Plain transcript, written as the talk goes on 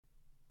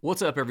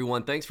What's up,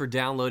 everyone? Thanks for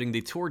downloading the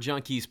Tour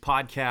Junkies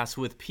podcast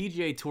with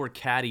PGA Tour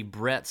caddy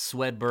Brett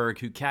Swedberg,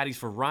 who caddies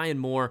for Ryan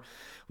Moore.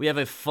 We have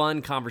a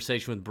fun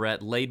conversation with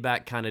Brett,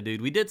 laid-back kind of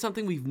dude. We did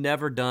something we've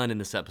never done in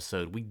this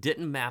episode. We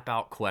didn't map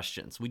out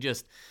questions. We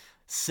just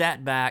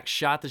sat back,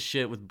 shot the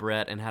shit with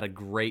Brett, and had a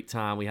great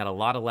time. We had a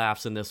lot of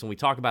laughs in this one. We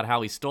talk about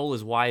how he stole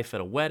his wife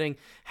at a wedding,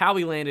 how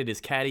he landed his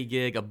caddy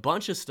gig, a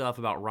bunch of stuff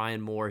about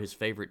Ryan Moore, his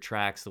favorite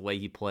tracks, the way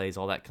he plays,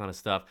 all that kind of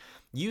stuff.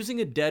 Using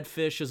a dead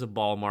fish as a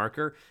ball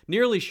marker,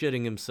 nearly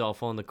shitting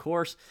himself on the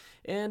course,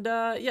 and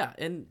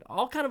and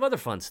all kind of other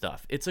fun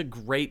stuff. It's a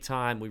great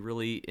time. We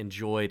really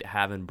enjoyed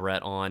having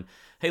Brett on.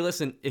 Hey,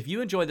 listen, if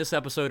you enjoyed this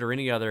episode or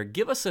any other,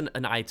 give us an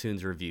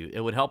iTunes review. It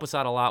would help us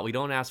out a lot. We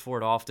don't ask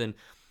for it often.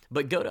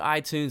 But go to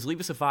iTunes,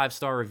 leave us a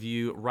 5-star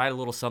review, write a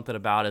little something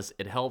about us.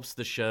 It helps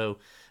the show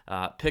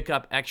pick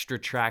up extra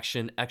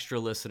traction, extra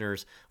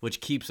listeners, which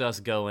keeps us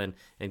going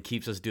and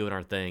keeps us doing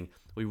our thing.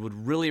 We would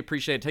really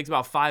appreciate it. It takes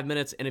about 5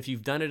 minutes, and if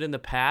you've done it in the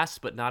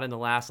past but not in the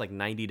last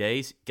 90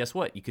 days, guess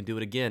what? You can do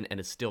it again, and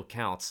it still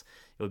counts.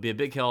 It would be a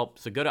big help.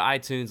 So go to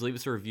iTunes, leave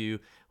us a review.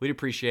 We'd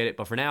appreciate it.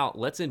 But for now,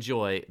 let's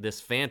enjoy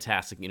this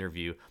fantastic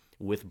interview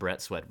with Brett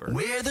Swedberg.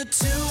 We're the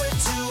tour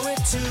junkies.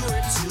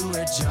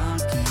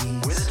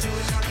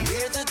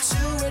 We're the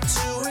tour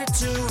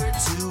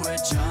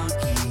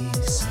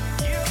junkies.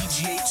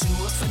 PGA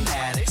Tour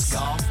fanatics,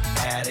 golf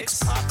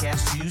addicts,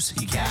 podcast juice,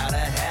 you gotta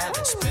have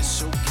it.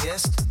 Special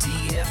guest,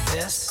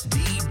 DFS,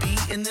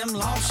 DB, and them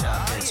long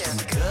shot bets. From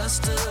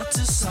Augusta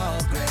to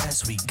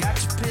Sawgrass, we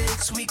got your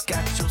picks, we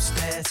got your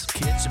stats.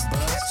 Catch a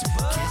buzz,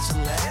 catch a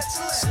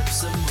laugh, sip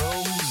some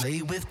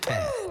rosé with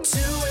Pat.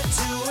 Tour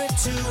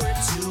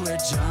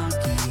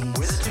junkies.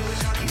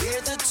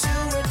 We're the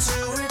tour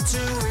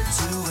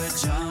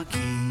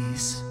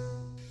junkies.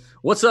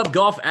 What's up,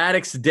 golf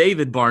addicts?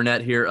 David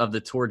Barnett here of the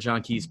Tour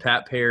Junkies.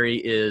 Pat Perry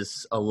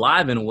is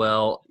alive and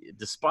well,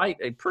 despite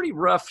a pretty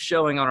rough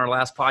showing on our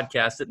last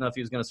podcast. Didn't know if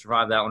he was going to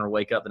survive that one or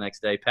wake up the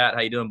next day. Pat,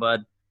 how you doing,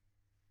 bud?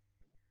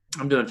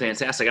 I'm doing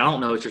fantastic. I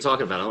don't know what you're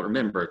talking about. I don't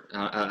remember.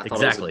 I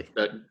Exactly.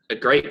 Thought it was a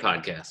great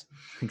podcast.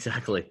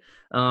 Exactly.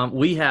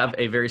 We have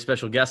a very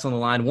special guest on the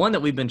line, one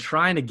that we've been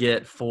trying to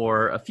get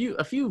for a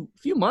few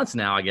months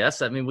now, I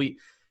guess. I mean,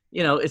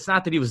 it's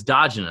not that he was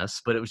dodging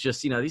us, but it was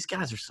just, these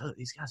guys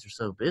are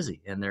so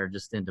busy and they're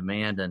just in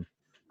demand. And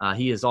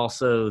he is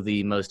also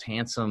the most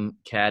handsome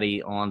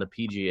caddy on the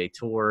PGA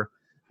Tour,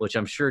 which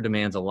I'm sure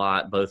demands a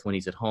lot, both when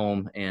he's at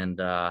home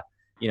and,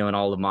 and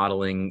all the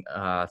modeling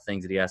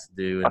things that he has to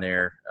do in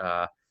there.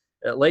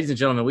 Ladies and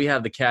gentlemen, we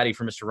have the caddy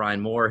for Mr.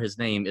 Ryan Moore. His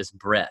name is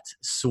Brett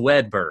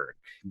Swedberg.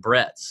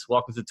 Brett,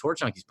 welcome to the Tour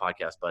Junkies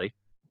podcast, buddy.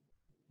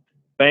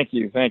 Thank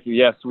you.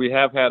 Yes, we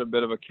have had a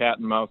bit of a cat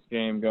and mouse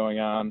game going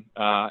on.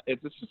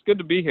 It's just good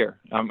to be here.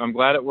 I'm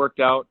glad it worked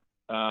out.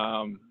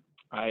 I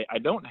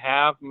don't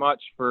have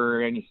much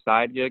for any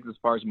side gigs as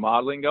far as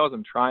modeling goes.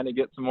 I'm trying to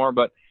get some more,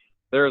 but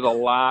there's a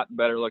lot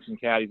better looking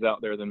caddies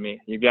out there than me.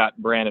 You got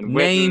Brandon Whitten.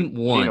 Name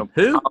one.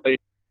 Who?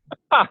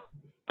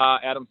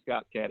 Adam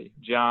Scott's caddy,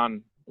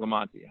 John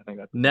Lamonti. I think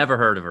that's. Never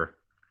heard of her.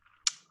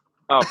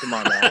 Oh, come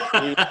on,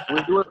 man.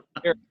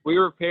 we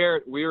were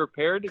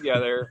paired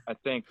together, I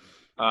think,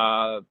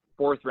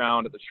 fourth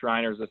round at the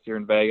Shriners this year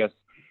in Vegas.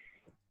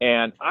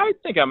 And I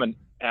think I'm an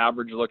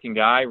average-looking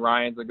guy.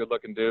 Ryan's a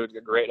good-looking dude,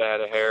 got great head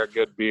of hair,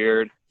 good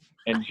beard.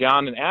 And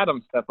John and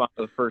Adam step onto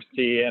the first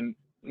tee, and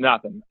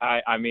nothing.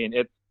 I mean,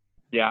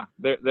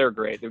 they're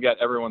great. They've got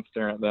everyone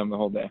staring at them the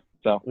whole day.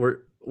 So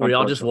Were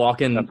y'all just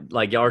walking,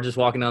 y'all were just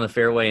walking down the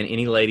fairway, and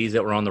any ladies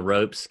that were on the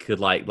ropes could,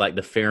 like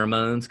the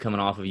pheromones coming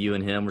off of you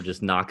and him were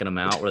just knocking them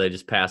out? Were they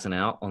just passing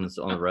out on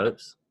the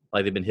ropes?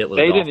 Like they've been hit with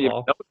a golf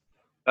ball?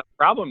 The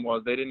problem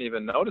was they didn't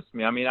even notice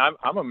me. I mean,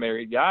 I'm a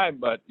married guy,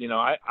 but,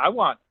 I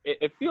want –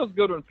 it feels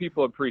good when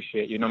people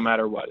appreciate you no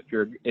matter what. If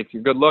you're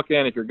good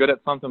looking, if you're good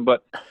at something,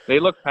 but they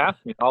look past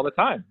me all the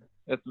time.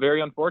 It's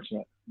very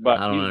unfortunate. But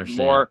I don't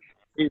understand.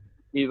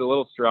 He's a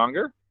little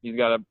stronger. He's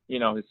got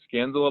his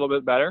skin's a little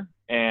bit better,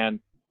 and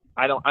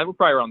we're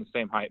probably around the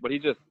same height, but he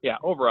just,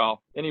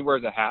 overall, and he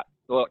wears a hat,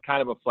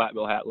 kind of a flat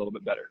bill hat, a little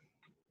bit better.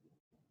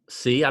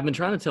 See, I've been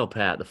trying to tell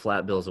Pat the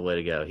flat bill's the way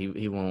to go.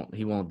 He won't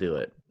do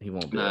it. He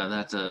won't do it.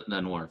 No,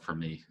 doesn't work for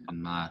me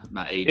in my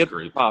age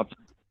group. Tough.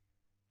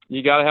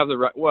 You got to have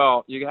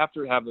you have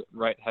to have the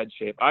right head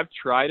shape. I've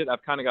tried it.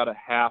 I've kind of got a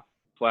half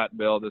flat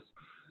bill, this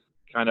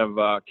kind of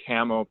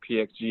camo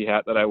PXG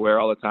hat that I wear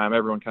all the time.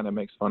 Everyone kind of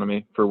makes fun of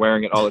me for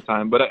wearing it all the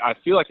time, but I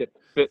feel like it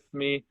fits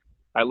me.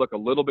 I look a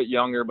little bit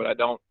younger, but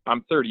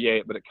I'm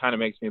 38, but it kind of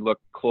makes me look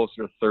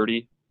closer to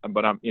 30,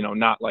 but I'm,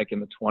 not like in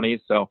the 20s.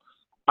 So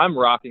I'm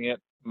rocking it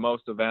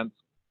most events.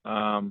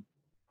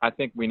 I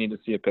think we need to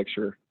see a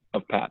picture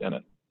of Pat in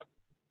it.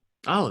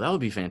 Oh, that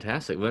would be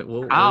fantastic.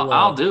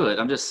 I'll do it.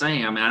 I'm just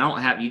saying, I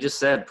mean, you just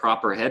said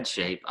proper head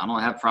shape. I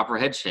don't have proper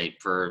head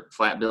shape for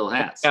flat bill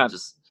hats. Yeah.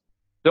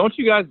 Don't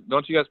you guys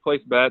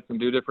place bets and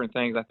do different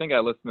things? I think I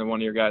listened to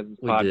one of your guys'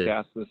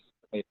 podcasts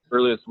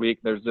earlier this week.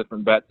 There's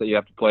different bets that you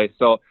have to place.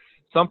 So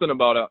something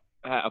about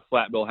a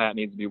flat bill hat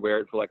needs to be wear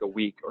it for like a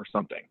week or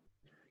something.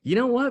 You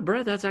know what,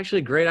 Brett? That's actually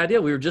a great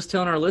idea. We were just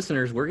telling our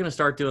listeners we're going to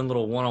start doing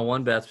little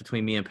one-on-one bets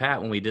between me and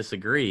Pat when we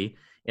disagree,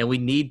 and we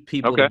need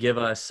people to give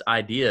us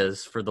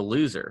ideas for the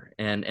loser,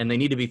 and they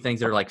need to be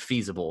things that are like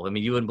feasible. I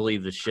mean, you wouldn't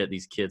believe the shit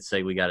these kids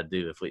say we got to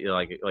do if we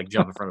like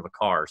jump in front of a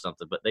car or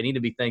something. But they need to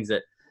be things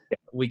that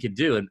we could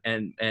do.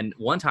 And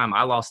one time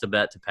I lost a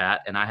bet to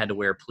Pat, and I had to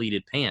wear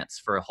pleated pants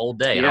for a whole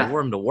day. And I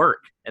wore them to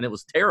work, and it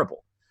was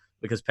terrible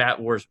because Pat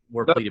wore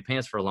pleated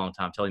pants for a long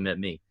time until he met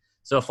me.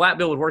 So a flat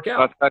bill would work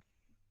out. That's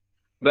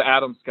the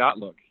Adam Scott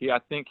look. I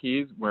think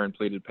he's wearing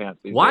pleated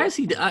pants. Why is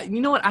he?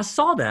 You know what? I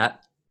saw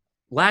that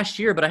last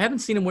year, but I haven't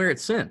seen him wear it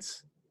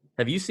since.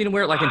 Have you seen him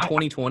wear it like in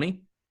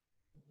 2020?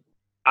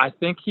 I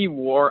think he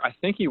wore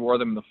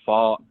them in the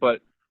fall, but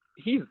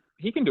he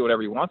can do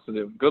whatever he wants to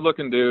do. Good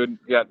looking dude,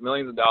 got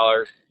millions of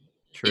dollars.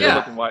 True. Good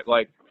looking white.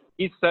 Like,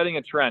 he's setting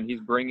a trend.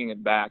 He's bringing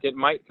it back. It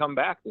might come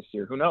back this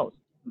year. Who knows?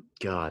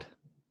 God.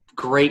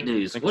 Great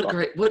news.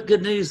 What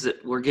good news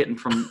that we're getting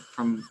from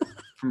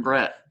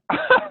Brett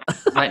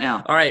right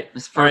now. All right.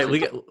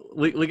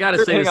 We got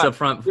to say this up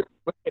front.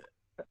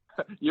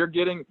 You're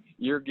getting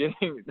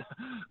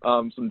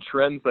some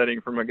trend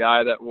setting from a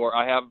guy that wore.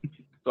 I have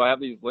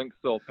these link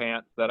still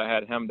pants that I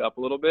had hemmed up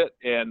a little bit,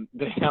 and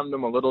they hemmed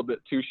them a little bit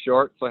too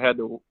short, so I had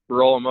to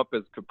roll them up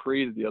as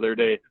capris the other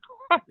day.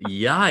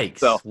 Yikes!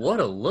 So, what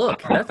a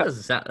look. That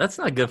doesn't sound. That's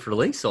not good for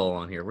Link Soul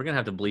on here. We're gonna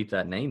have to bleep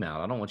that name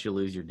out. I don't want you to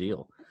lose your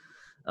deal.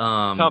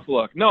 Tough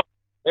look. No,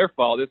 their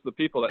fault. It's the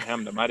people that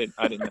hemmed them. I didn't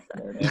know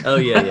their name. Oh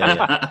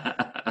yeah.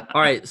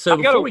 All right. So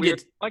before we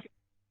get,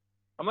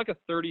 I'm like a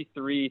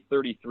 33.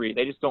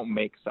 They just don't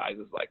make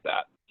sizes like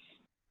that.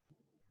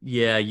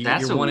 Yeah,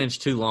 you're 1 inch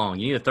too long.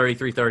 You need a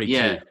 33,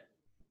 32.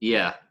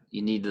 Yeah.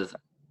 You need to.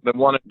 The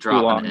 1 inch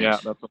drop too long. An yeah,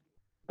 inch.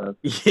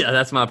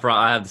 That's my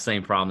problem. I have the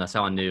same problem. That's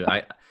how I knew.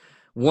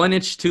 1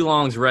 inch too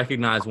longs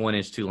recognize 1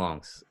 inch too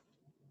longs.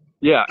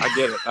 Yeah, I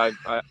get it.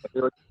 I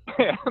feel it.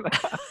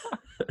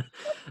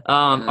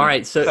 All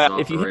right. So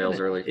if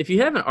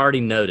you haven't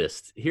already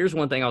noticed, here's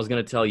one thing I was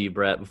going to tell you,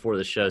 Brett, before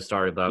the show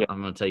started, but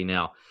I'm going to tell you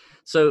now.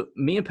 So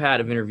me and Pat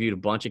have interviewed a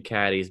bunch of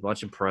caddies, a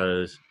bunch of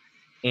pros.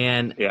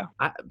 And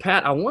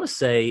Pat, I want to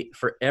say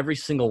for every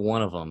single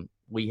one of them,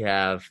 we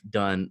have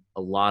done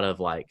a lot of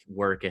like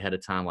work ahead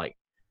of time, like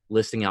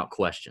listing out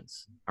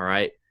questions. All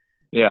right.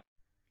 Yeah.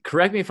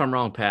 Correct me if I'm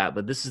wrong, Pat,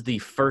 but this is the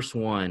first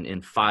one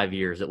in 5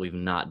 years that we've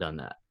not done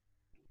that.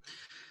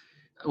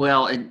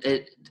 Well,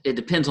 it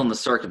depends on the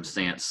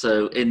circumstance.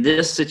 So in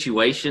this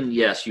situation,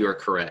 yes, you are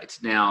correct.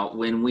 Now,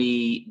 when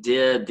we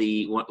did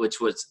which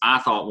was I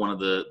thought one of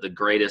the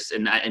greatest,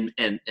 and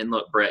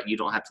look, Brett, you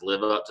don't have to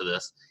live up to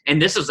this.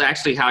 And this is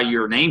actually how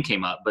your name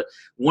came up. But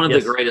one of the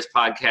greatest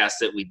podcasts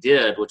that we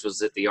did, which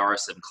was at the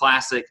RSM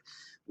Classic,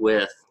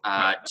 with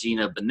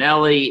Gina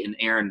Bonelli and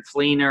Aaron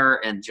Fleener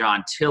and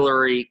John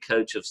Tillery,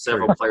 coach of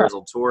several players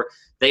on tour.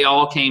 They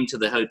all came to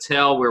the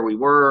hotel where we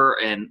were,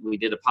 and we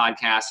did a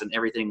podcast, and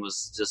everything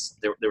was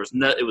just there was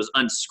it was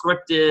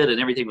unscripted, and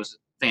everything was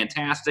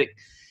fantastic.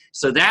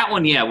 So that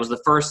one, was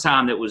the first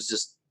time that was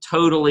just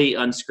totally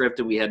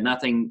unscripted. We had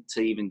nothing to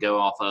even go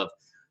off of.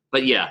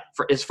 But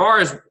as far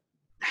as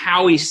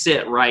how we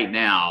sit right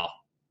now,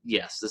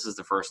 yes, this is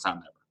the first time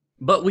ever.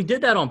 But we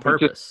did that on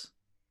purpose.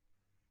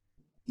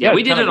 Yeah,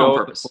 we did it on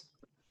purpose.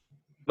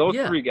 Those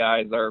three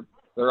guys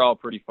they're all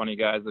pretty funny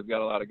guys. They've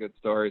got a lot of good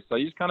stories. So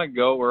you just kind of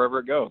go wherever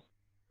it goes.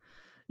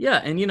 Yeah,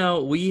 and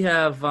we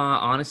have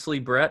honestly,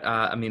 Brett,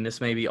 I mean,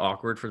 this may be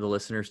awkward for the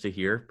listeners to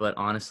hear, but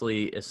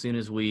honestly, as soon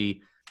as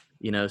we,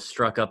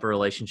 struck up a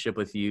relationship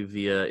with you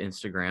via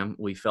Instagram,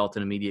 we felt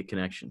an immediate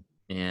connection.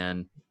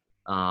 And,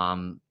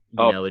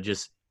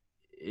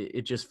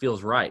 it just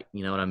feels right.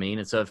 You know what I mean?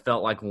 And so it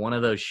felt like one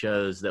of those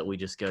shows that we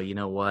just go, you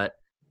know what?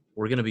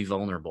 We're going to be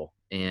vulnerable,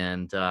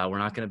 and we're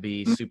not going to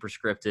be super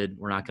scripted.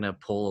 We're not going to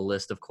pull a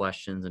list of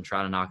questions and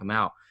try to knock them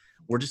out.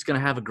 We're just going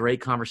to have a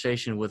great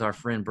conversation with our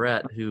friend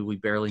Brett, who we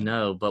barely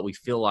know, but we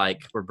feel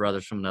like we're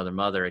brothers from another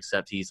mother,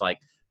 except he's like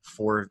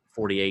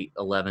 4'48",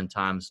 11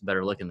 times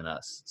better looking than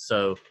us.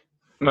 So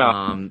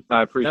I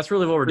appreciate that's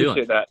really what we're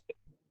doing. That.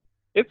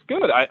 It's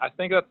good. I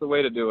think that's the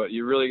way to do it.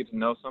 You really get to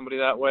know somebody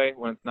that way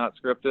when it's not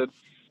scripted.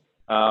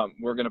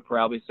 We're going to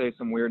probably say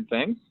some weird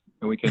things,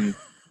 and we can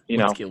 –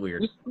 Let's get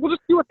weird. We'll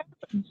just see what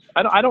happens.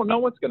 I don't know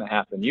what's going to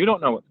happen. You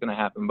don't know what's going to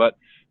happen, but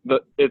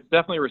it's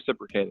definitely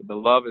reciprocated. The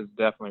love is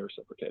definitely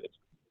reciprocated.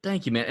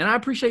 Thank you, man. And I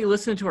appreciate you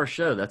listening to our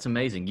show. That's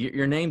amazing.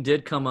 Your name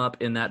did come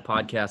up in that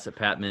podcast that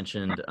Pat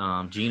mentioned.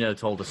 Gino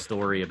told a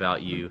story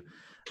about you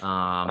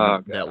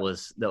that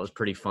was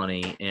pretty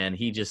funny. And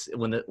he just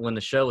when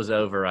the show was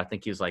over, I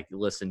think he was like,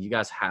 "Listen, you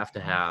guys have to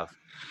have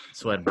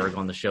Swedberg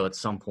on the show at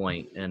some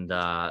point." And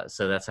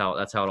so that's how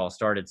it all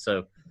started.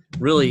 So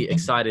really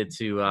excited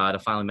to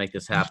finally make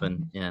this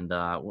happen. And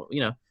I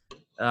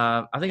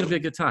think it'll be a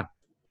good time.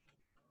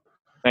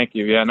 Thank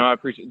you. Yeah, no, I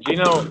appreciate it.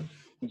 Gino's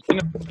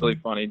really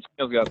funny.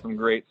 Gino's got some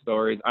great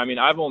stories. I mean,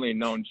 I've only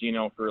known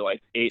Gino for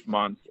like 8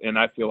 months, and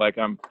I feel like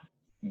I'm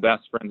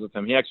best friends with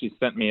him. He actually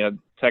sent me a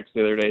text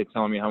the other day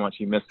telling me how much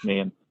he missed me,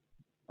 and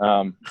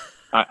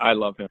I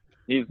love him.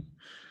 He's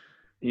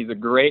a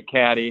great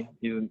caddy.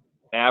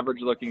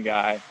 average-looking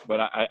guy, but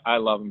I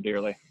love him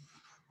dearly.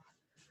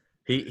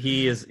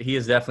 He is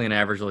definitely an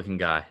average-looking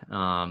guy.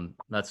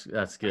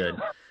 That's good.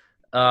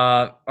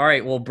 All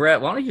right, well,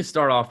 Brett, why don't you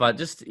start off by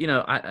just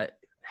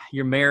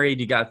you're married,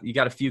 you got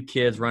a few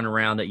kids running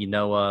around that you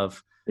know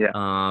of.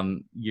 Yeah.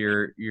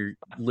 You're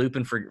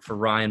looping for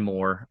Ryan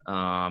Moore.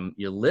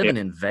 You're living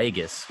in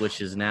Vegas,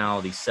 which is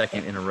now the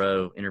second in a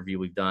row interview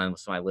we've done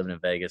with somebody living in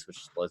Vegas, which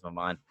just blows my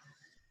mind.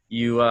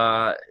 You're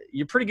a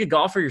pretty good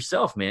golfer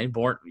yourself, man.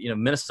 Born,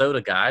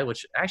 Minnesota guy,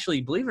 which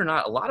actually, believe it or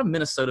not, a lot of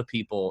Minnesota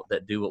people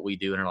that do what we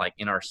do and are like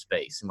in our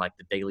space and like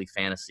the daily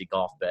fantasy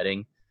golf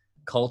betting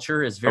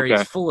culture is very,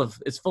 it's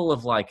full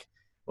of like,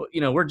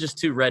 we're just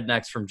two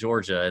rednecks from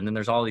Georgia. And then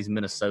there's all these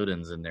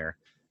Minnesotans in there.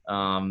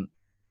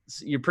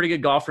 So you're a pretty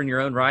good golfer in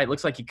your own right.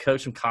 Looks like you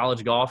coached some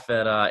college golf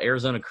at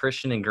Arizona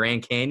Christian and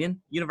Grand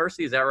Canyon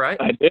University. Is that right?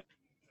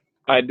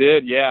 I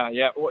did.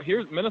 Yeah. Well,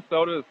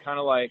 Minnesota is kind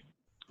of like,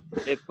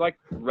 it's like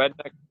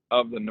redneck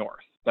of the North.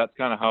 That's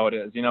kind of how it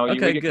is. You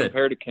get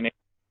compared to Canadians.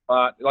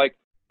 Like,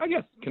 I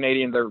guess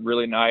Canadians are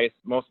really nice.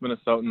 Most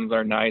Minnesotans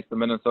are nice, the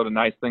Minnesota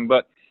nice thing,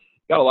 but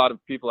got a lot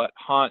of people that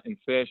hunt and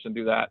fish and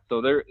do that.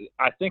 So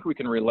I think we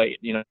can relate,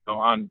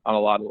 on a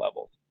lot of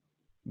levels.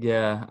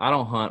 Yeah, I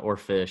don't hunt or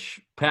fish.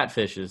 Pat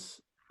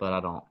fishes, but I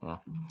don't.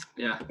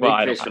 Yeah. Well,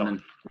 I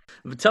don't.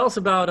 But tell us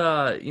about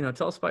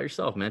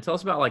yourself, man. Tell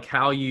us about like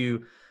how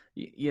you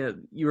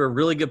were a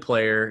really good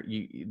player.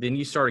 Then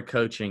you started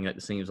coaching.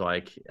 It seems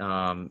like,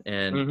 and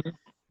then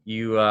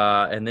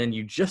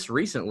you just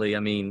recently. I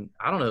mean,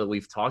 I don't know that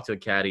we've talked to a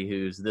caddy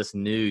who's this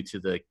new to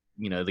the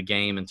the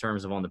game in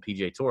terms of on the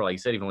PGA Tour. Like you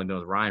said, you've only been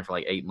with Ryan for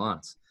like 8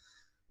 months.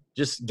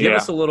 Just give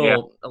us a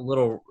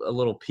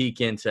little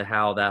peek into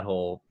how that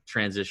whole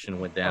transition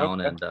went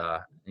down and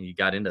you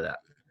got into that.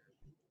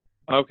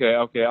 Okay.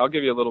 I'll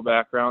give you a little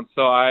background.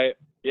 So I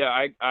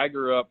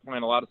grew up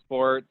playing a lot of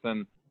sports,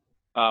 and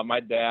my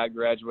dad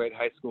graduated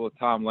high school with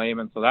Tom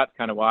Lehman, so that's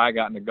kind of why I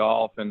got into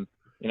golf. And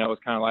it was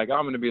kind of like,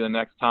 I'm going to be the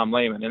next Tom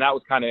Lehman, and that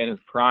was kind of in his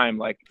prime,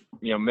 like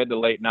mid to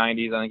late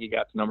 90s. I think he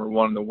got to number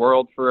 1 in the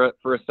world for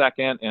a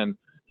second, and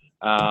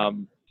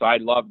so I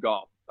loved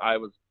golf. I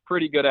was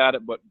pretty good at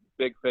it, but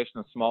big fish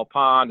in a small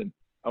pond. And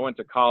I went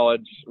to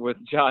college with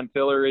John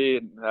Tillery,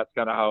 and that's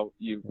kind of how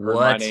you heard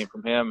my name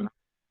from him. And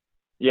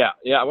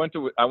I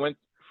went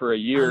for a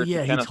year. Oh,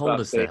 yeah, he told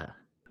us State. that.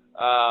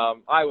 I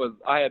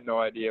had no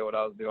idea what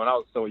I was doing. I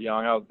was so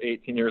young. I was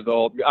 18 years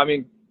old. I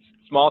mean,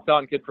 small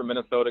town kid from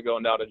Minnesota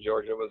going down to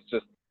Georgia was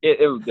just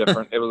it was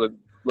different. It was a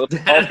little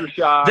culture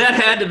shock. That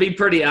had to be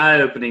pretty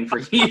eye-opening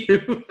for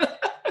you.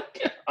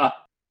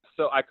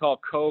 So I call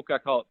Coke, I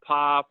call it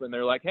Pop, and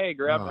they're like, "Hey,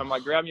 I'm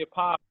like, grab me a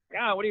Pop."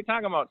 Yeah, what are you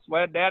talking about,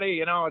 Sweat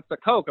Daddy? It's a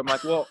Coke. I'm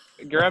like, well,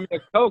 grab me a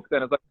Coke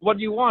then. It's like, what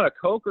do you want, a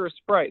Coke or a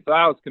Sprite? So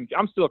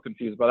I'm still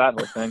confused by that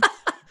whole thing.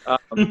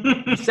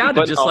 You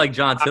sounded just like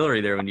John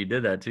Tillery there when you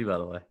did that too, by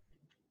the way.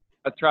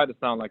 I tried to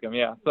sound like him,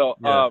 yeah. So,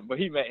 but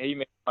he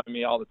made fun of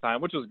me all the time,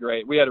 which was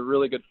great. We had a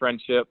really good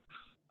friendship.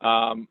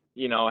 I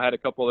had a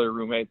couple other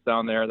roommates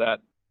down there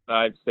that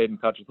I've stayed in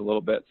touch with a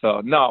little bit.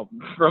 So, no,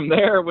 from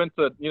there, I went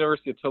to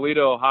University of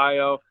Toledo,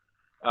 Ohio.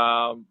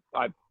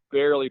 I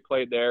barely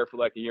played there for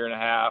like a year and a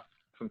half,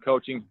 some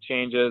coaching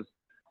changes,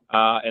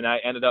 and I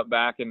ended up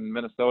back in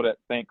Minnesota at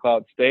St.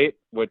 Cloud State,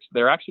 which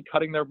they're actually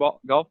cutting their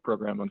golf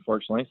program,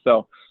 unfortunately.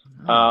 So,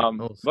 but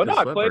no,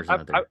 I played.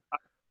 I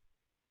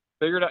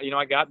figured out,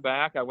 I got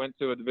back. I went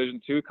to a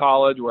Division II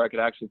college where I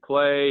could actually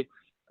play.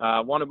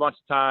 Won a bunch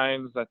of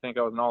times. I think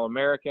I was an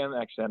All-American.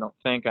 Actually, I don't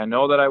think. I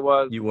know that I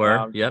was. You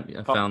were? Yep,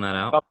 I found that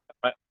out.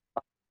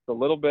 A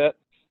little bit.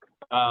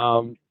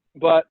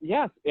 But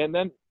yes, and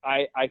then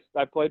I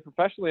played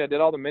professionally. I did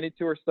all the mini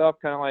tour stuff,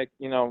 kind of like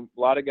a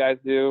lot of guys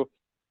do.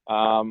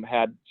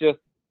 Had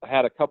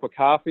a cup of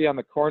coffee on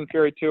the Korn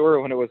Ferry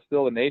Tour when it was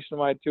still a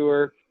nationwide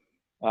tour.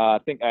 I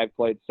think I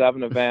played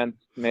 7 events,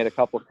 made a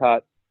couple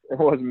cuts. I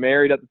was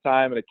married at the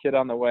time and a kid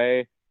on the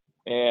way,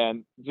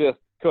 and just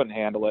couldn't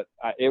handle it.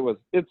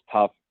 It's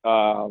tough.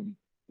 I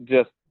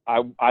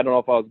don't know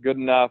if I was good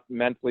enough,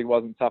 mentally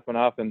wasn't tough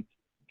enough, and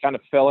kind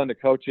of fell into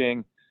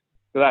coaching.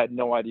 Because I had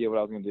no idea what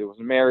I was going to do. I was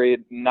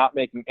married, not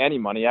making any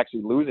money,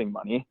 actually losing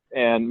money.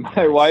 And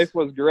my wife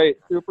was great,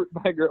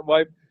 my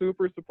wife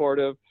super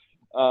supportive.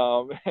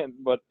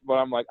 But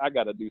I'm like, I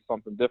got to do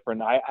something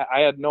different. I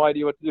had no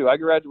idea what to do. I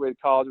graduated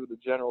college with a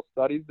general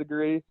studies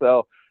degree,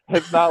 so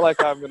it's not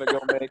like I'm going to go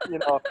make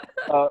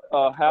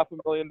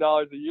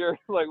 $500,000 a year.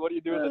 Like, what do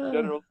you do with a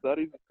general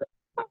studies?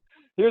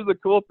 Here's the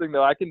cool thing,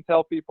 though. I can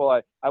tell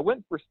people I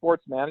went for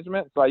sports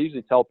management, so I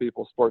usually tell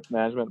people sports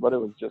management, but it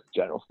was just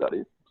general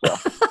studies. So.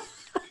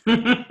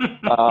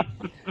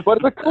 But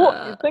it's cool.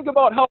 Think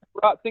about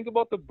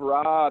the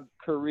broad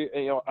career.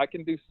 I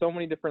can do so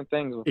many different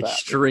things with that.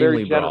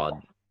 Extremely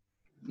broad.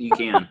 You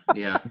can,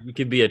 yeah. You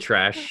could be a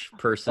trash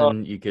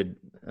person. You could,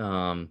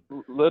 literally,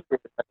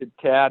 I could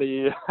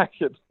caddy. I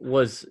could.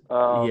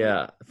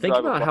 Think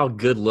about how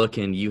good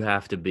looking you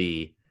have to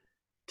be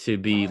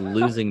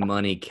losing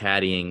money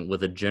caddying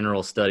with a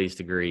general studies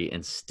degree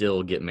and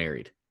still get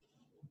married.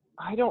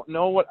 I don't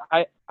know what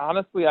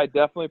honestly, I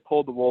definitely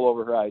pulled the wool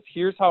over her eyes.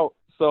 Here's how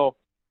So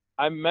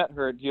I met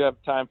her. Do you have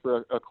time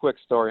for a quick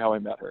story how I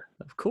met her?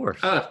 Of course.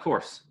 Oh, of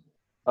course.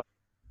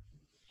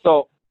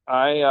 So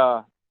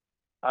I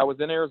was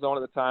in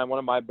Arizona at the time. One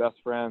of my best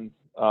friends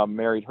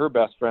married her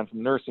best friend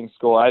from nursing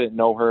school. I didn't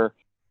know her.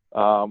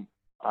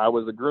 I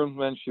was a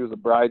groomsman. She was a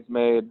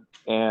bridesmaid,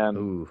 and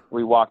Ooh.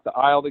 we walked the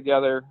aisle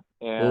together.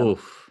 And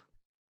Oof.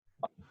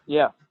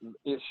 yeah,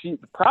 the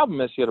problem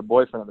is she had a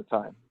boyfriend at the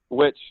time,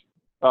 which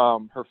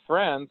her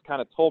friends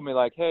kind of told me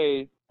like,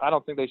 hey, I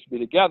don't think they should be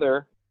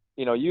together.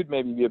 You know, you'd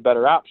maybe be a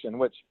better option,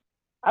 which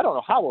I don't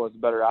know how it was a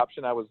better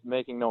option. I was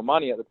making no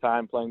money at the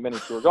time playing mini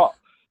tour golf.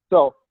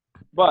 So,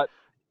 but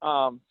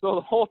so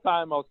the whole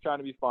time I was trying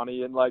to be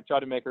funny and like try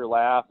to make her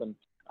laugh. And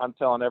I'm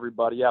telling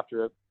everybody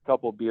after a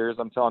couple of beers,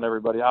 I'm telling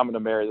everybody, I'm going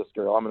to marry this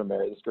girl. I'm going to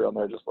marry this girl. And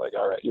they're just like,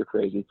 all right, you're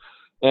crazy.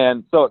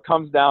 And so it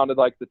comes down to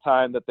like the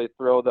time that they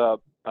throw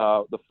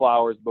the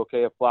flowers,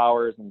 bouquet of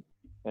flowers.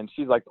 And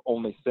she's like the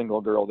only single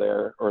girl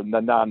there, or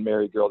the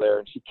non-married girl there.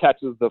 And she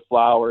catches the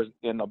flowers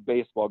in a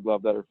baseball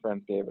glove that her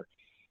friends gave her.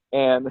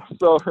 And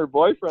so her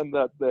boyfriend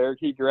that's there,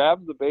 he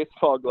grabs the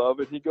baseball glove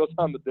and he goes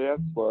on the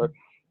dance floor.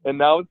 And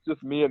now it's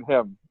just me and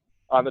him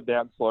on the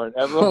dance floor. And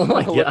everyone's Oh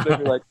my looking at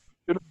me God. like,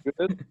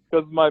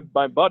 because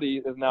my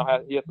buddy is now,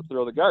 he has to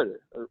throw the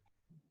garter.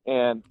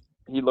 And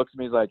he looks at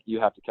me, he's like, you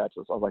have to catch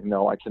this. I was like,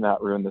 no, I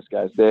cannot ruin this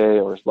guy's day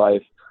or his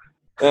life.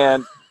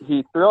 And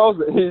he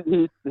throws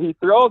it. He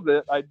throws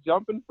it. I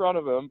jump in front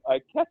of him.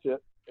 I catch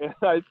it, and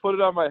I put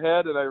it on my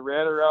head, and I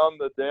ran around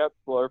the dance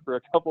floor for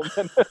a couple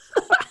minutes.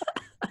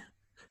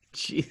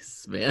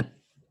 Jeez, man.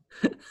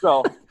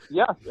 So,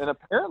 yes, and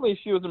apparently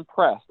she was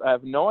impressed. I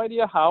have no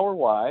idea how or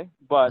why,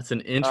 but That's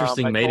an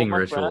interesting I told mating my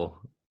ritual.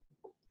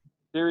 friend,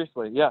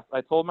 seriously, yes.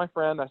 I told my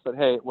friend, I said,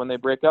 hey, when they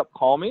break up,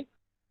 call me.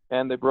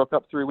 And they broke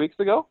up 3 weeks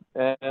ago,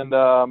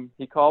 and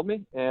he called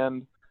me,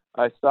 and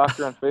I stalked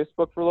her on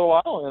Facebook for a little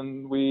while,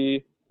 and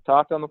we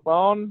talked on the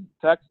phone,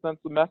 sent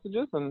some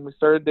messages, and we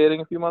started dating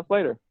a few months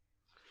later.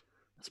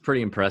 That's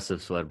pretty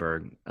impressive,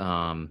 Swedberg.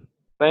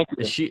 Thank you.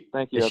 Is she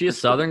Thank you. is she a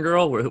Southern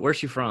girl? Where's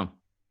she from?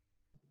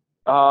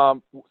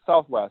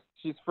 Southwest.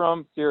 She's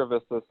from Sierra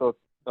Vista, so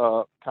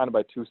it's kind of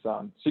by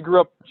Tucson. She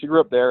grew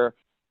up there.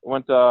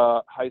 Went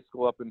to high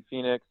school up in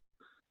Phoenix.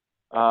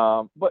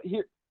 But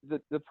here,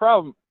 the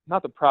problem.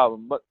 Not the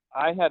problem, but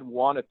I had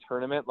won a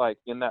tournament like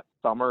in that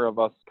summer of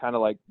us kind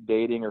of like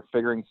dating or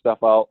figuring stuff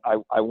out.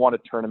 I won a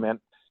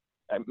tournament.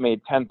 I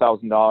made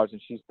 $10,000,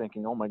 and she's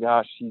thinking, oh my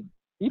gosh,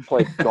 he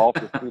played golf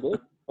for 3 days,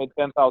 made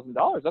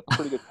 $10,000. That's a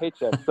pretty good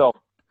paycheck. So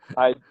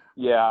that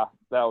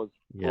was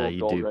You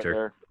gold duped right her.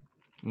 there.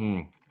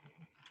 Mm.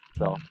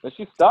 So and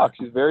she's stuck.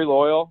 She's very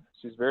loyal.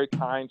 She's very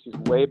kind. She's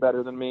way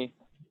better than me.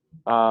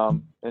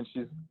 And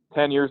she's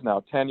 10 years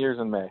now. 10 years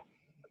in May.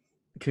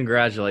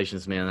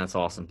 Congratulations, man. That's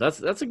awesome.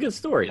 That's a good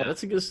story.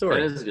 That's a good story.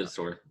 That is a good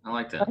story. I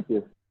like that. Thank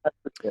you. I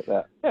appreciate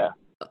that. Yeah,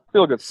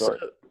 feel a good story.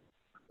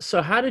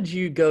 So how did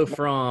you go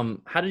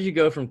from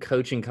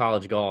coaching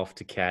college golf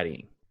to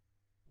caddying?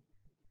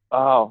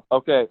 Oh,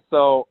 okay.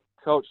 So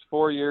coached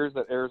 4 years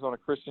at Arizona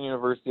Christian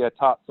University. I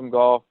taught some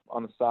golf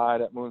on the side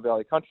at Moon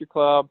Valley Country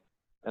Club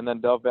and then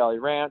Dove Valley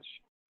Ranch.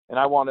 And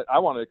I wanted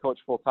to coach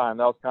full time.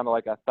 That was kind of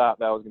like I thought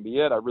that was going to be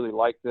it. I really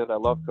liked it. I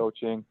love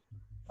coaching.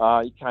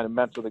 You kind of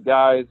mentor the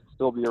guys,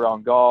 still be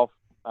around golf.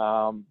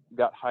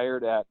 Got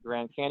hired at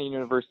Grand Canyon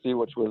University,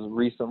 which was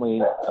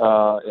recently,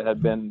 it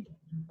had been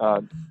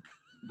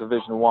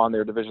Division I. They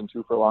were Division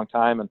II for a long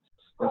time. And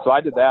so I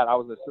did that. I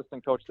was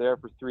assistant coach there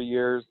for 3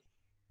 years.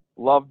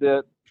 Loved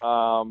it.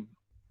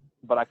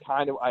 But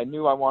I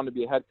knew I wanted to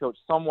be a head coach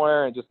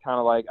somewhere, and just kind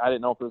of like, I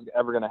didn't know if it was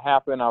ever going to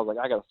happen. I was like,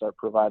 I got to start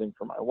providing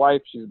for my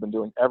wife. She's been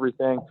doing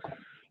everything.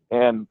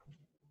 And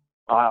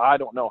I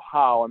don't know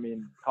how. I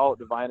mean, call it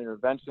divine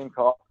intervention,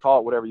 call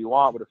it whatever you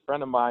want. But a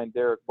friend of mine,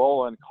 Derek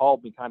Bolin,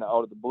 called me kind of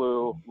out of the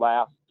blue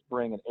last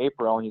spring in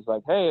April, and he's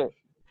like, hey,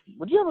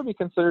 would you ever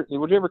consider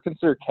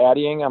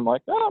caddying? I'm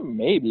like,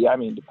 maybe. I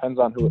mean, depends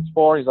on who it's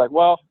for. He's like,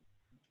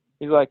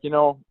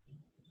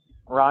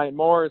 Ryan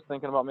Moore is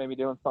thinking about maybe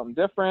doing something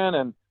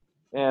different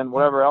and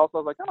whatever else. I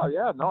was like, oh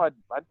yeah, no, I'd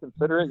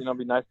consider it. It'd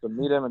be nice to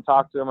meet him and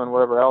talk to him and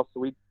whatever else.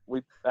 So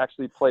we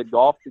actually played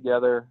golf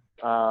together.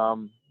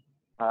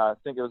 I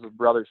think it was his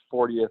brother's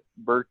 40th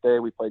birthday.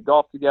 We played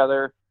golf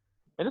together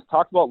and just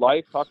talked about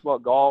life, talked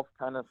about golf,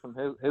 kind of from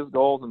his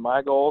goals and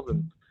my goals.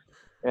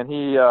 And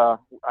he, I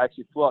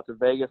actually flew out to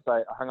Vegas.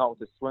 I hung out with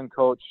his swing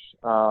coach,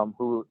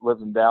 who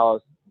lives in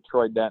Dallas,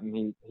 Troy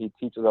Denton. He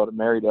teaches out at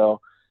Maryville.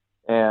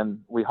 And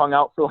we hung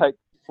out for like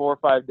 4 or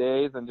 5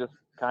 days and just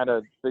kind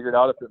of figured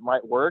out if it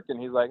might work. And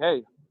he's like,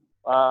 hey,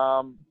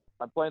 I'm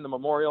playing the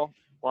Memorial.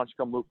 Why don't you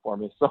come loop for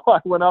me? So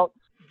I went out.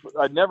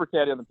 I'd never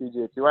caddied on the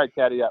PGA Tour. I'd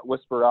caddied at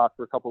Whisper Rock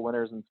for a couple of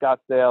winters in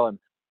Scottsdale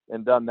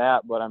and done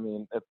that. But I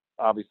mean, it's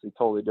obviously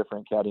totally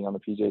different caddying on the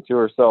PGA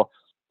Tour. So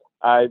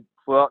I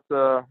flew out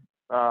to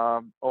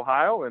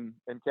Ohio and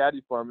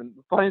caddied for him. And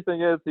the funny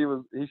thing is,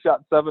 he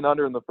shot 7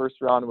 under in the first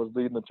round and was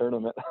leading the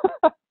tournament.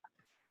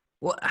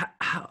 Well,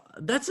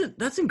 that's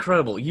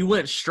incredible. You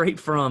went straight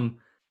from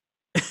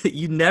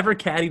you never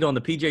caddied on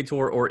the PGA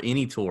Tour or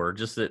any tour,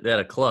 just at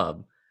a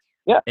club,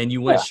 Yeah. and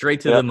you went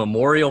straight to the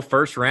Memorial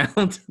first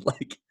round.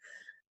 Like,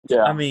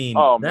 yeah. I mean,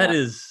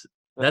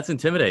 that's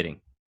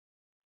intimidating.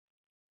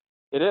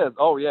 It is.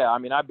 Oh yeah. I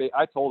mean,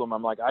 I told him,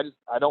 I'm like,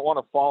 I don't want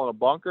to fall in a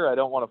bunker. I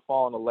don't want to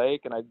fall in a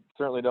lake, and I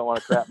certainly don't want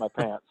to crap my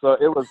pants. So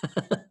it was,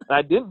 and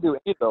I didn't do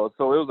any of those.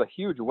 So it was a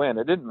huge win.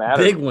 It didn't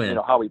matter, Big win. you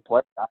know, how we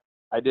played.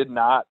 I did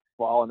not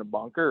fall in a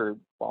bunker or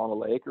fall in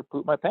a lake or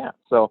poop my pants.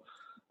 So,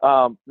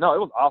 no, it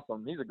was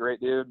awesome. He's a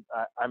great dude.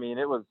 I mean,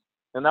 it was,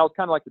 and that was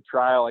kind of like the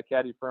trial. I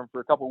caddied for him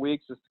for a couple of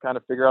weeks just to kind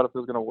of figure out if it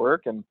was going to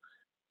work. And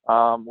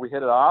we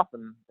hit it off,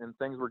 and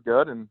things were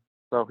good. And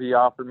so he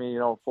offered me, you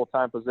know, a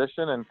full-time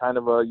position and kind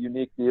of a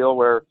unique deal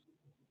where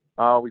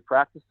we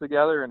practice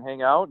together and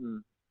hang out,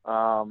 and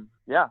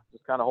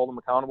just kind of hold him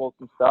accountable with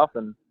some stuff.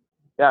 And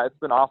yeah, it's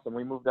been awesome.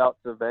 We moved out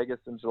to Vegas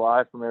in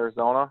July from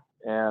Arizona,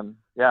 and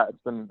yeah,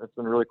 it's been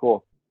really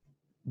cool.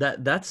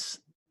 That's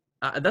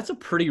a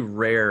pretty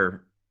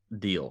rare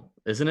deal,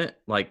 isn't it?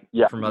 Like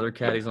from other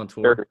caddies on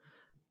tour.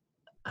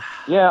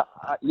 Yeah.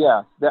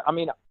 I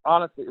mean,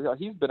 honestly,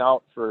 he's been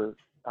out for,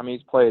 I mean,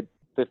 he's played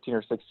 15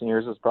 or 16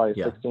 years. It's probably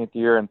his 16th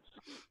year.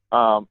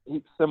 And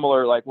he's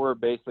similar, like we're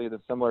basically the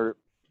similar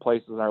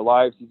places in our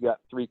lives. He's got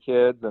 3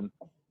 kids, and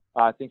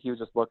I think he was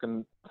just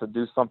looking to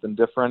do something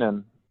different.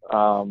 And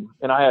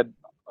I had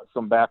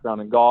some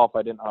background in golf.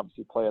 I didn't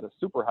obviously play at a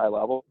super high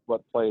level,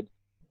 but played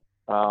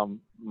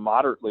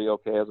moderately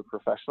okay as a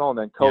professional, and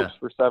then coached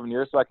for 7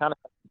 years. So I kind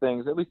of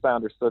things, at least I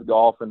understood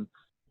golf and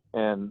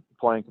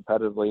playing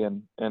competitively.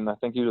 And I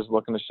think he was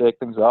looking to shake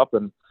things up.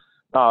 And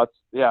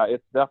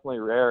it's definitely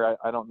rare.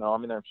 I don't know. I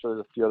mean, I'm sure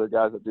there's a few other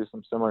guys that do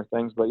some similar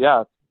things, but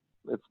yeah,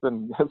 it's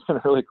been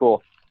really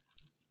cool.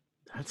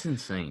 That's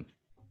insane.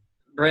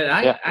 Brett,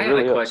 I got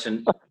a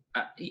question.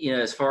 You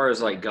know, as far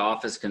as like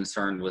golf is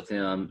concerned with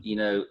him, you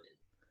know,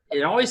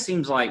 it always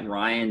seems like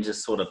Ryan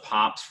just sort of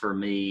pops for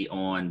me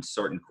on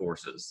certain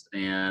courses.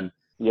 And,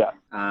 you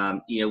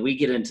know, we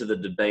get into the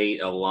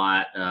debate a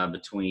lot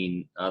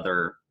between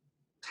other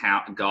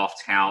golf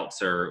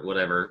touts or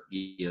whatever,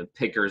 you know,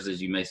 pickers,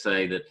 as you may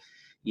say, that,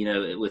 you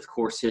know, with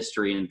course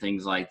history and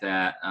things like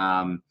that.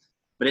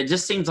 But it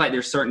just seems like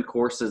there's certain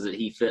courses that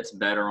he fits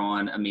better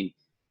on. I mean,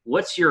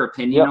 what's your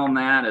opinion on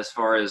that as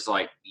far as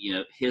like, you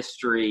know,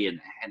 history and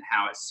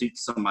how it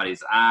suits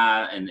somebody's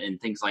eye and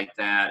things like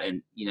that?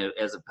 And, you know,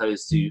 as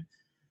opposed to,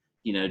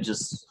 you know,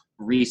 just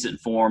recent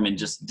form and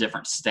just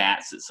different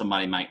stats that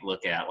somebody might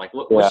look at. Like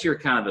what's your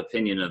kind of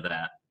opinion of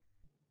that?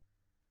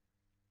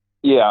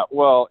 Yeah,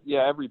 well,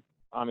 every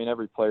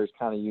player is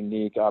kind of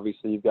unique.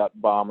 Obviously, you've got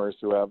bombers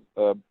who have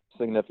a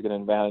significant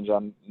advantage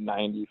on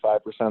 95%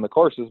 of the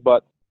courses.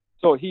 But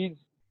so he's,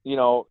 you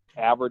know,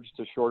 average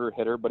to shorter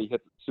hitter, but he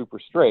hits it super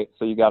straight.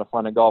 So you got to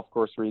find a golf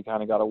course where you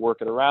kind of got to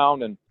work it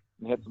around and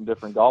hit some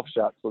different golf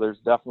shots. So there's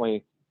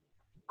definitely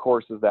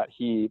courses that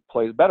he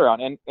plays better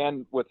on.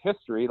 And with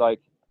history, like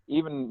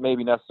even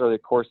maybe necessarily a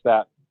course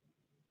that,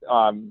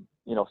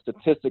 you know,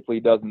 statistically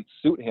doesn't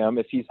suit him,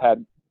 if he's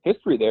had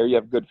history there, you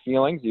have good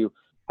feelings, you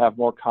have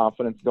more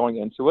confidence going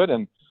into it.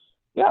 And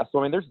yeah, so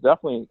I mean, there's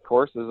definitely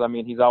courses. I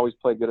mean, he's always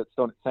played good at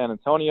San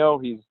Antonio.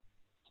 He's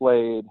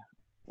played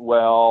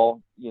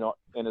well, you know,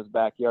 in his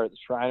backyard at the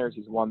Shriners.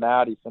 He's won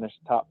that. He finished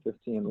top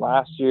 15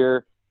 last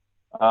year.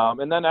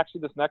 And then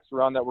actually this next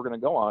run that we're going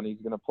to go on,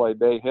 he's going to play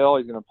Bay Hill.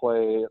 He's going to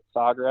play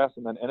Sawgrass,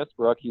 and then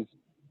Innisbrook.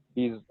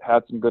 He's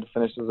had some good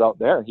finishes out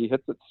there. He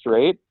hits it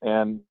straight,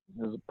 and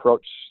his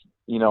approach,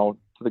 you know,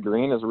 to the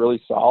green is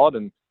really solid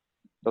and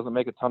doesn't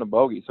make a ton of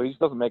bogeys. So he just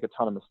doesn't make a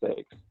ton of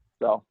mistakes.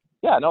 So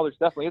yeah, no,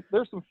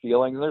 there's some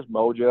feelings, and there's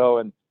mojo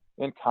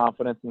and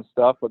confidence and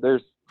stuff, but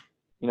there's,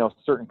 you know,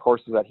 certain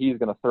courses that he's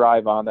going to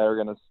thrive on that are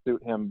going to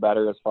suit him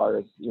better as far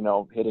as, you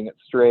know, hitting it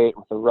straight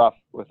with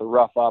a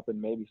rough up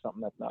and maybe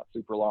something that's not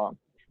super long.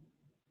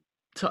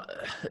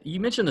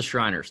 You mentioned the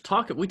Shriners.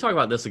 We talk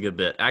about this a good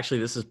bit. Actually,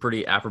 this is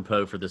pretty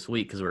apropos for this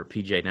week because we're at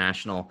PGA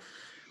National.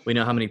 We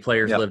know how many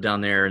players live down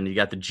there, and you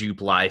got the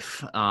Jupe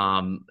life.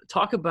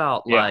 Talk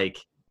about like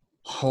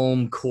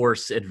home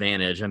course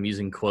advantage. I'm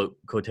using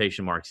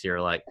quotation marks here,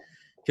 like,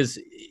 because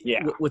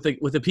with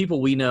the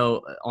people we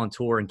know on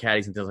tour and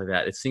caddies and things like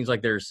that, it seems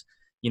like there's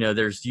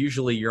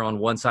usually you're on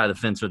one side of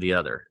the fence or the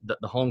other.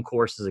 The home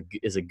course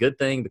is a good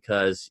thing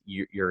because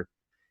you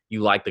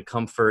like the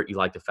comfort, you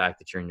like the fact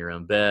that you're in your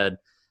own bed.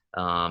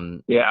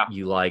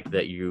 You like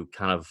that you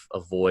kind of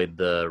avoid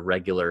the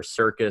regular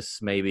circus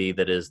maybe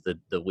that is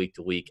the week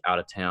to week out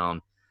of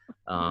town.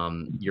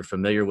 You're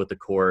familiar with the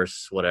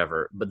course,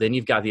 whatever. But then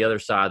you've got the other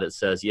side that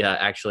says,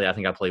 actually, I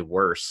think I play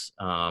worse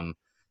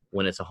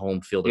when it's a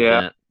home field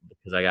event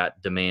because I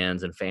got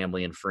demands and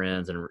family and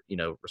friends and, you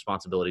know,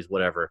 responsibilities,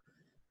 whatever.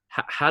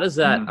 How does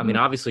that, I mean,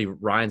 obviously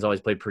Ryan's always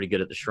played pretty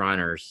good at the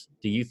Shriners.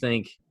 Do you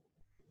think,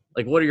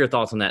 like, what are your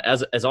thoughts on that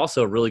as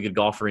also a really good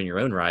golfer in your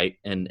own right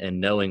and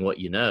knowing what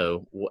you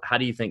know, how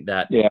do you think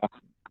that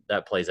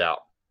plays out?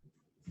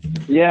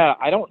 Yeah,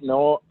 I don't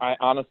know. I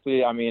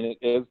mean, it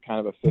is kind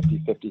of a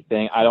 50-50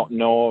 thing. I don't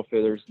know if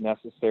there's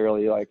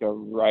necessarily like a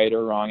right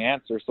or wrong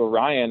answer. So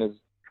Ryan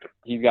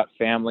he's got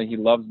family. He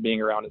loves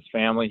being around his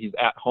family. He's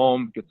at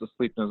home, gets to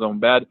sleep in his own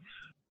bed.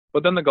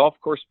 But then the golf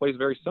course plays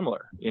very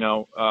similar.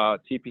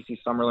 TPC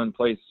Summerlin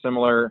plays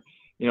similar,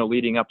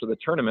 leading up to the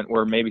tournament,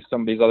 where maybe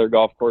some of these other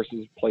golf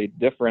courses play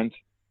different.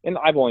 And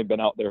I've only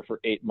been out there for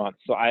 8 months,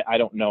 so I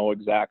don't know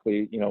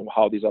exactly,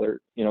 how these other,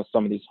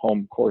 some of these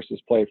home courses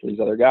play for these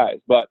other guys.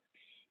 But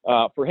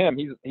for him,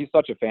 he's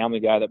such a family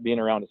guy that being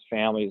around his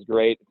family is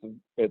great.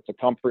 It's a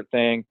comfort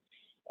thing.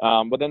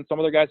 But then some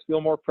other guys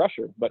feel more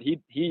pressure, but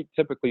he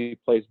typically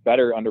plays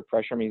better under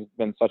pressure. I mean, he's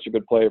been such a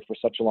good player for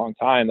such a long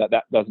time that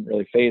doesn't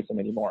really faze him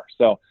anymore.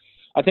 So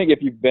I think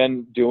if you've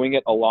been doing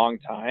it a long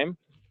time,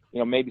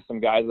 maybe some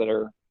guys that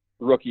are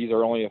rookies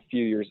or only a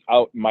few years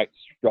out might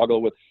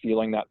struggle with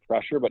feeling that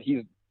pressure, but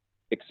he's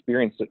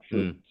experienced it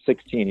for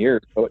 16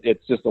 years. So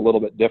it's just a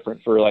little bit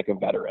different for like a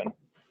veteran.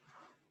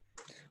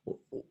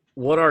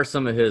 What are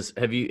some of his,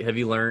 have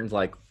you learned,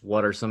 like,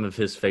 what are some of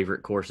his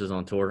favorite courses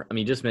on tour? I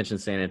mean, you just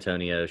mentioned San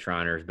Antonio,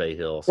 Shriners, Bay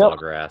Hill,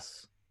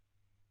 Sawgrass.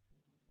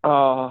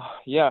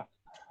 Yeah.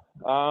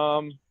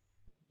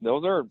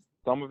 Those are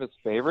some of his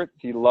favorites.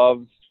 He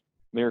loves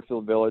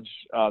Muirfield Village.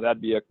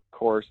 That'd be a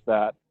course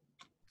that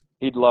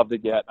he'd love to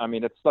get. I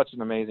mean, it's such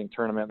an amazing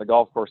tournament. The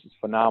golf course is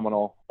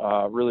phenomenal.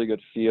 Really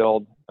good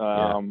field.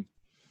 That's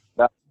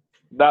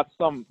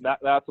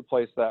a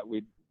place that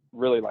we'd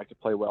really like to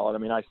play well. And I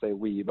mean, I say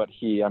we, but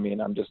he. I mean,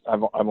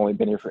 I've only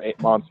been here for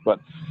 8 months, but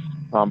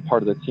I'm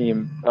part of the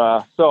team.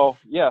 So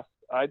yes,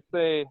 I'd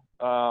say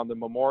the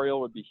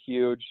Memorial would be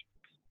huge.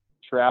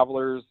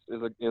 Travelers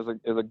is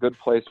a good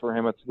place for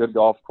him. It's a good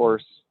golf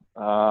course.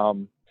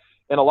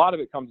 And a lot of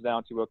it comes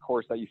down to a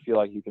course that you feel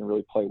like you can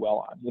really play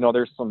well on.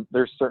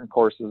 There's certain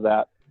courses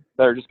that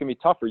are just going to be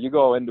tougher. You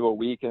go into a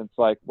week and it's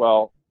like,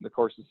 well, the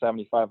course is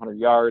 7,500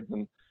 yards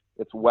and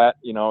it's wet.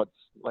 It's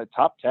like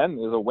top 10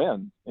 is a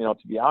win, to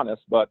be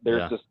honest. But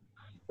there's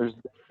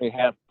a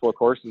handful of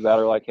courses that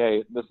are like,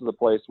 hey, this is a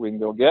place we can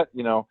go get.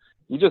 You're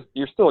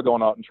still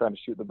going out and trying to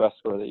shoot the best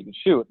score that you can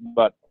shoot.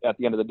 But at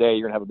the end of the day,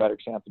 you're gonna have a better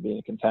chance of being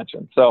in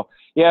contention. So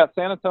yeah,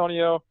 San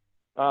Antonio,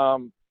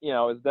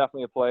 is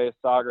definitely a place.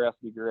 Sawgrass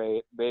would be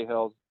great. Bay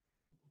Hill's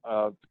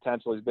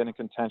potentially has been in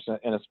contention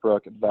at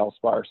Innisbrook and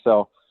Valspar.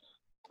 So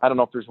I don't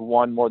know if there's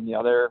one more than the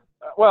other.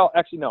 Well,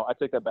 actually, no, I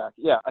take that back.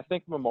 Yeah, I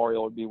think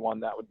Memorial would be one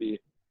that would be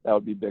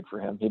big for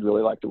him. He'd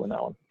really like to win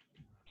that one.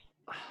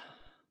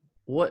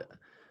 What,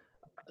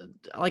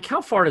 like,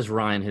 how far does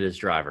Ryan hit his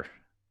driver?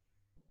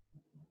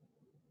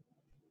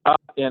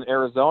 In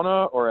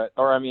Arizona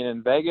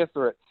in Vegas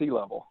or at sea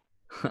level?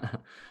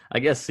 I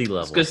guess sea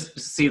level. Just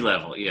sea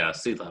level. Yeah,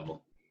 sea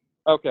level.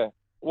 Okay.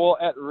 Well,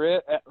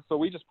 so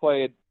we just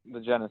played the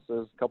Genesis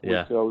a couple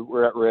weeks ago.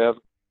 We're at Riv.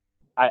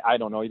 I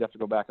don't know. You'd have to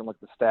go back and look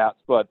at the stats,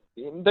 but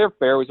their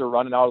fairways are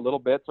running out a little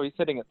bit. So he's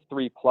hitting at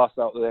 3+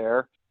 out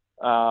there.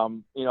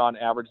 On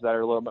average that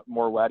are a little bit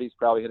more wet. He's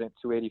probably hitting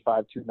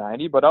 285,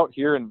 290. But out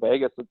here in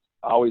Vegas, it's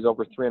always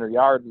over 300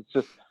 yards. It's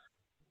just,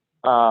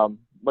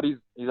 but he's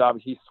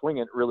obviously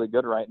swinging it really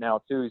good right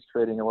now too. He's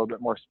creating a little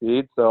bit more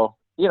speed. So,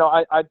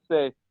 I'd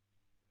say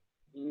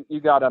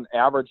you got on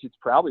average, he's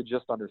probably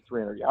just under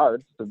 300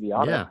 yards, to be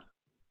honest.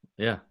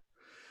 Yeah.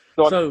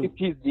 So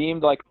he's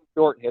deemed like a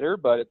short hitter,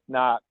 but it's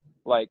not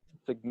like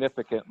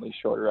significantly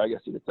shorter, I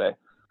guess you could say.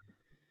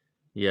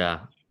 Yeah.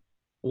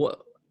 Well,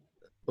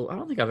 I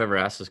don't think I've ever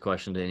asked this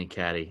question to any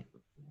caddy.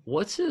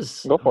 What's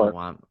his? Go for it.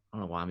 I don't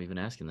know why I'm even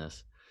asking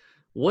this.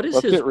 What is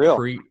Let's his get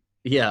real.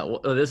 Yeah,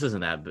 well, this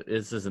isn't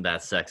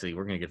that sexy.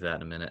 We're gonna get to that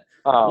in a minute.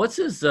 Oh, What's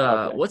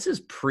his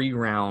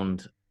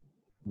pre-round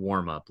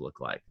warm up look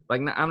like?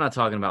 Like, I'm not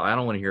talking about. I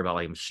don't want to hear about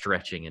like him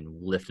stretching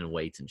and lifting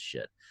weights and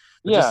shit.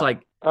 But just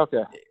like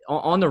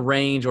on the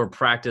range or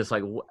practice,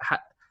 like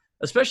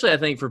especially I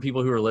think for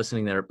people who are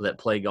listening that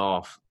play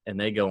golf and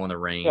they go on the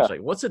range,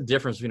 like what's the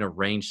difference between a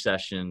range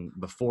session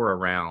before a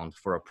round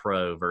for a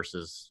pro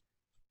versus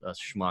a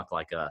schmuck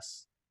like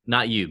us?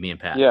 Not you, me and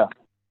Pat. Yeah.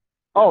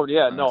 Oh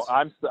yeah, no,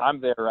 I'm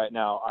there right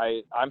now.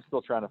 I'm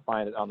still trying to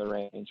find it on the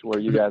range where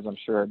you guys, I'm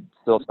sure, are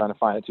still trying to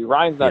find it too.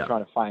 Ryan's not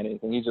trying to find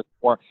anything.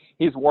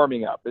 He's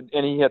warming up,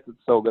 and he hits it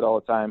so good all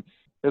the time.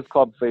 His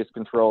club face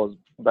control is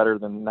better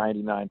than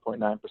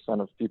 99.9%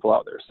 of people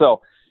out there.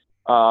 So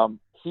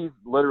he's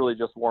literally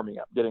just warming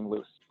up, getting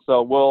loose.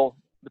 So we'll,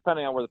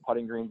 depending on where the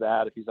putting green's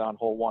at, if he's on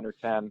hole 1 or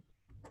 10,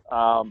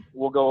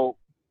 we'll go.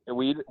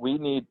 We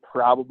need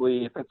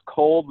probably, if it's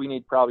cold, we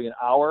need probably an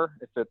hour.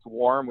 If it's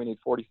warm, we need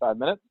 45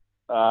 minutes.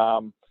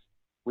 We'll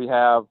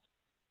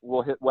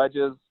hit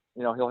wedges.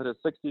 He'll hit a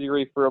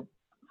 60-degree for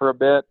a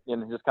bit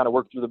and just kind of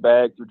work through the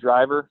bag through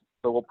driver.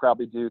 So we'll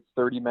probably do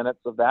 30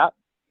 minutes of that.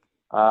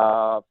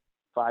 5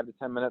 to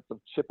 10 minutes of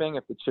chipping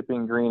if the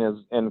chipping green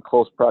is in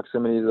close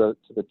proximity to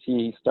the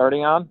tee he's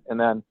starting on, and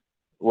then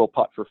we'll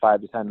putt for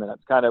 5 to 10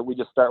 minutes. We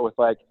just start with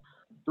like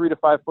 3 to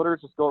 5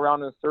 footers, just go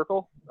around in a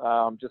circle,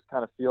 just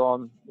kind of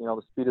feeling,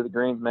 the speed of the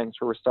greens, making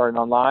sure we're starting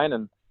on line,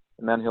 and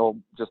then he'll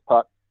just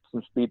putt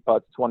some speed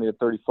putts, 20 to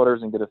 30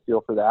 footers, and get a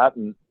feel for that,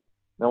 and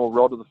then we'll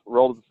roll to the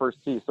first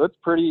tee. So it's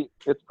pretty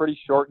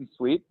short and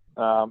sweet.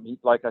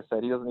 Like I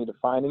said, he doesn't need to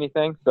find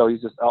anything, so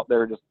he's just out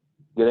there just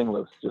getting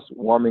loose, just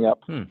warming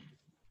up.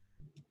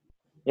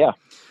 Yeah,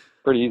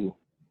 pretty easy.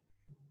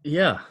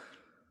 Yeah.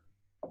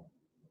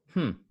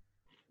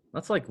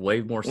 That's like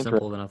way more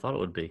simple than I thought it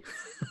would be.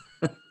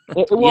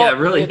 Yeah, it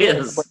really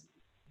is. But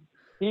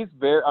he's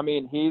very. I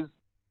mean, he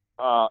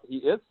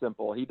is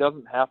simple. He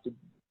doesn't have to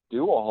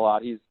do a whole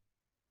lot. He's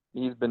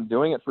been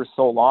doing it for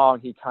so long.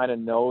 He kind of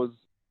knows,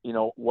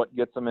 what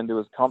gets him into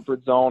his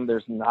comfort zone.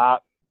 There's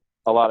not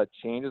a lot of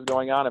changes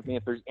going on. I mean,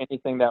 if there's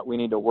anything that we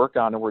need to work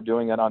on, and we're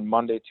doing it on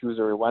Monday,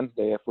 Tuesday, or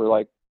Wednesday, if we're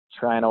like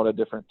trying out a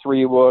different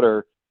 3-wood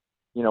or,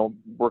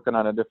 working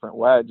on a different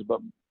wedge.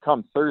 But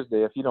come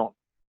Thursday, if you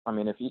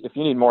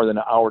need more than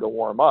an hour to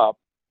warm up,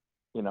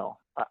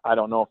 I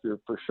don't know if you're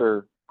for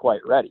sure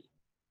quite ready.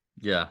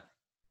 Yeah.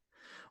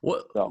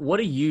 What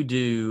do you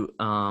do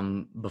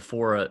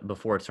before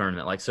a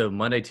tournament? Like, so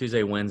Monday,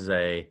 Tuesday,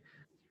 Wednesday,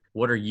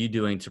 what are you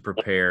doing to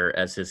prepare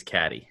as his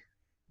caddy?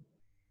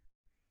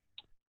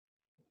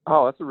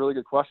 Oh, that's a really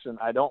good question.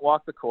 I don't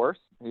walk the course.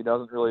 He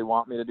doesn't really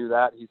want me to do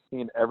that. He's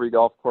seen every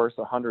golf course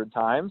 100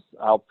 times.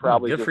 I'll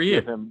probably give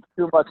him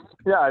too much.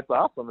 Yeah, it's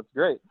awesome. It's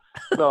great.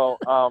 So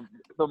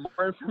the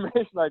more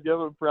information I give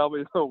him,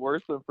 probably the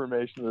worse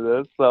information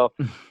it is. So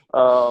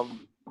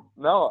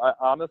no,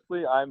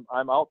 honestly,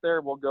 I'm out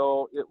there.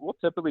 We'll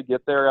typically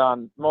get there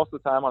on most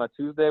of the time on a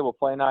Tuesday. We'll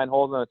play 9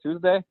 holes on a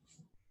Tuesday.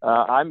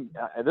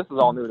 This is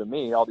all new to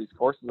me. All these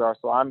courses are.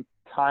 So I'm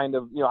kind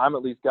of, I'm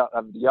at least got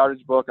the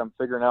yardage book. I'm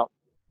figuring out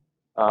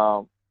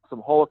some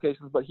hole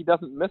locations, but he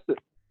doesn't miss it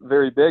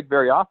very big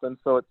very often,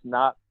 so it's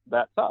not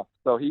that tough.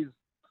 So he's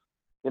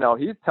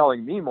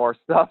telling me more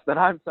stuff than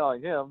I'm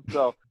telling him.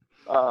 So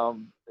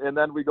and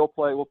then we go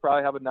play. We'll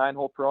probably have a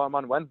 9-hole pro-am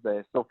on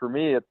Wednesday. So for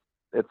me,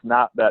 it's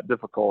not that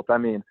difficult. I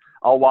mean,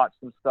 I'll watch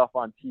some stuff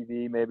on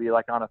TV, maybe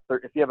like on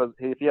if he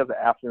has an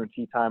afternoon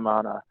tee time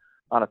on a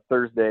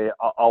Thursday,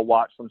 I'll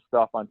watch some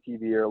stuff on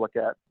TV or look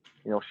at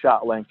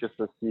shot length just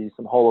to see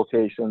some hole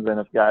locations, and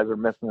if guys are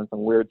missing in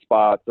some weird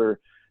spots or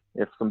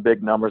if some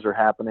big numbers are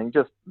happening,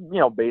 just,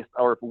 based,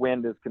 or if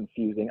wind is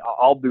confusing,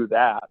 I'll do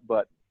that.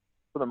 But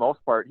for the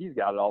most part, he's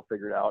got it all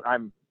figured out.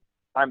 I'm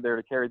there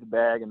to carry the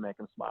bag and make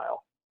him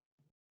smile.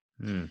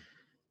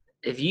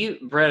 If you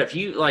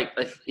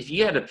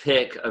had to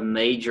pick a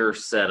major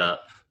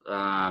setup,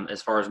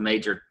 as far as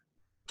major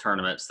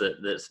tournaments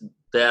that's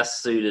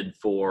best suited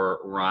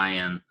for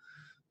Ryan,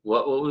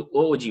 what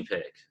would you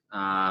pick?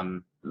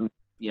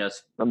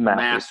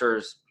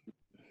 Masters.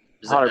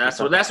 That's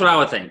what I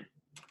would think.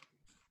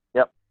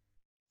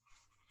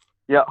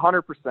 Yeah,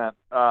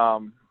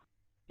 100%.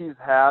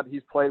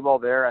 He's played well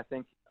there. I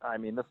think,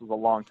 this was a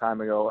long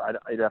time ago.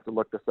 I'd have to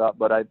look this up,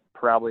 but I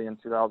probably in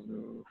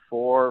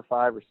 2004,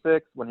 5, or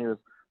 6 when he was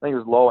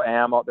low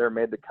am out there,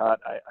 made the cut.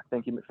 I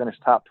think he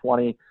finished top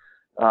 20.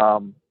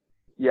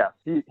 Yes,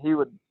 he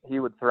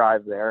would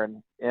thrive there,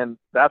 and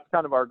that's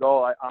kind of our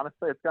goal.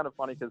 Honestly, it's kind of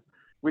funny because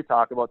we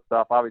talk about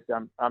stuff. Obviously,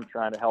 I'm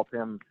trying to help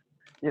him,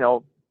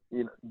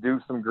 do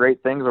some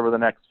great things over the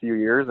next few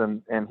years,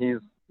 and he's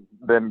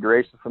been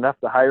gracious enough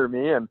to hire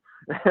me, and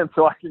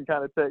so I can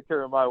kind of take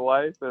care of my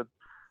wife. And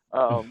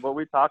but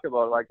we talk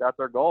about it, like that's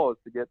our goal, is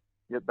to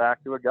get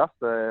back to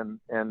Augusta,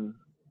 and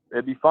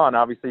it'd be fun.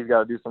 Obviously, he's got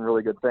to do some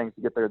really good things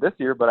to get there this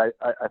year, but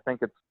I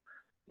think it's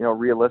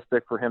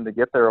realistic for him to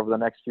get there over the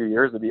next few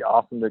years. It'd be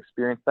awesome to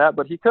experience that.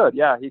 But he can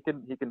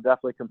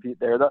definitely compete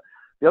there. The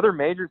other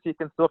majors he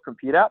can still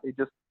compete at.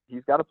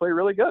 He's got to play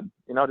really good.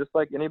 Just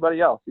like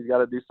anybody else, he's got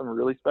to do some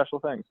really special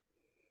things.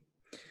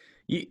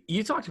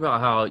 You talked about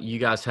how you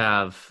guys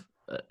have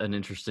an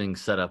interesting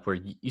setup where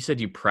you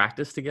said you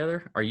practice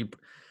together.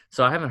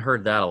 So I haven't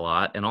heard that a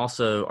lot. And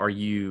also, are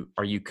you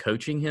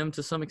coaching him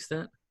to some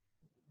extent?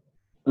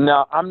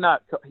 No, I'm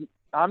not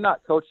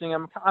coaching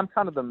him. I'm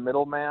kind of the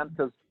middleman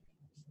because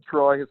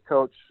Troy, his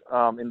coach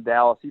in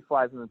Dallas, he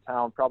flies into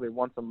town probably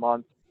once a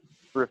month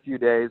for a few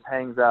days,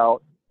 hangs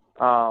out.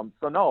 So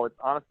no, it's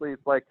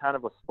like kind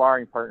of a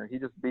sparring partner. He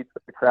just beats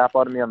the crap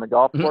out of me on the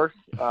golf course.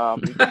 He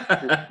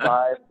just shoots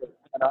 5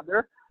 and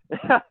under.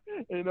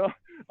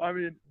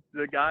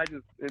 The guy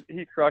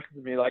he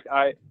crushes me. Like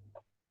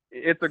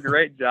it's a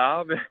great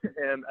job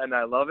and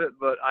I love it,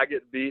 but I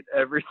get beat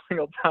every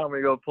single time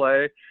we go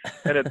play,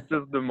 and it's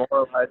just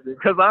demoralizing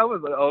because I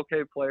was an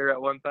okay player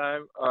at one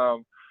time.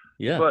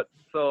 Yeah. But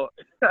so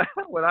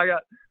when I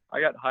got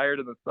hired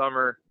in the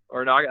summer,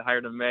 or no, I got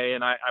hired in May,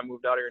 and I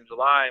moved out here in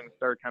July, and we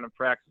started kind of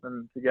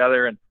practicing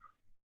together, and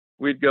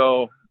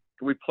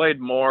we played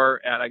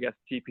more at, I guess,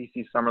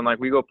 TPC Summer. Like,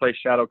 we go play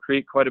Shadow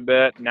Creek quite a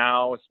bit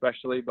now,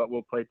 especially, but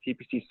we'll play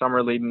TPC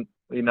Summer leading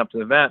up to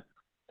the event.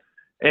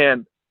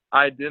 And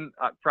I didn't,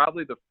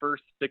 probably the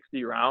first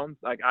 60 rounds,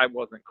 like, I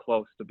wasn't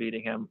close to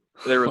beating him.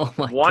 There was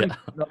I'll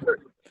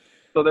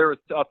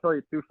tell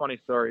you 2 funny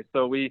stories.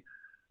 So we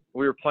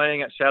were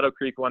playing at Shadow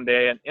Creek one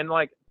day, and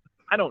like,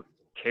 I don't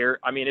care.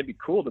 I mean, it'd be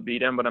cool to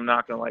beat him, but I'm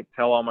not going to like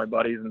tell all my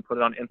buddies and put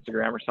it on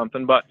Instagram or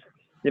something. But,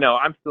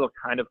 I'm still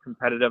kind of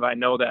competitive. I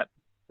know that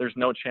there's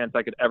no chance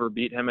I could ever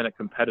beat him in a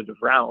competitive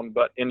round,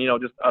 but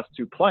just us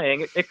 2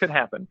 playing, it could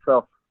happen.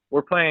 So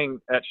we're playing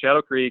at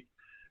Shadow Creek.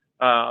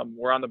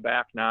 We're on the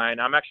back 9.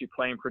 I'm actually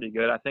playing pretty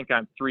good. I think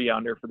I'm 3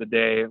 under for the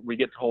day. We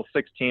get to hole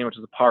 16, which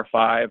is a par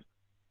 5.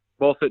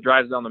 Bullshit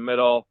drives down the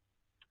middle.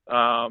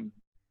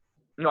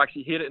 no,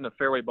 actually he hit it in the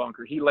fairway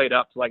bunker. He laid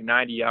up to like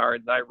 90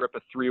 yards. I rip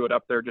a 3-wood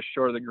up there just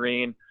short of the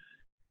green,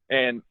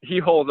 and he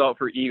holds out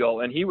for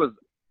eagle. And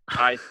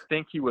I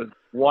think he was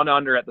 1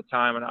 under at the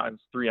time, and I was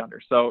 3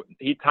 under. So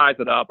he ties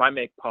it up. I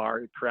make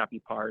par, crappy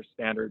par,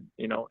 standard,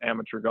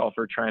 amateur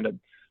golfer trying to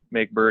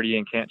make birdie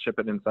and can't chip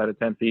it inside of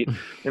 10 feet.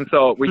 And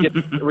so we get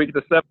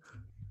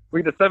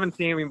to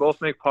 17, we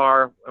both make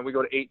par, and we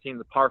go to 18,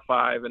 the par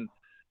 5,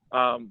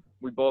 and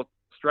we both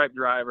stripe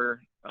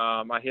driver.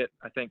 I hit,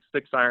 I think,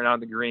 6-iron on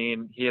the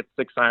green. He hit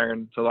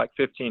 6-iron to like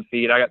 15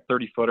 feet. I got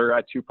 30-footer.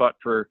 I 2-putt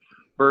for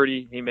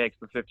birdie. He makes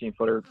the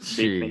 15-footer.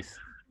 Jeez.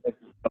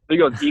 He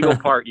goes eagle,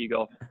 par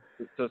eagle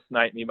to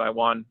snipe me by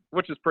 1,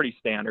 which is pretty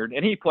standard.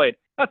 And he played,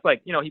 that's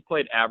like, he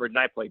played average, and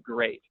I played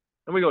great.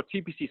 And we go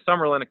TPC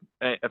Summerlin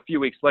a few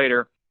weeks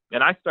later,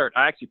 and I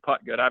actually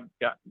putt good. I've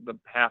got the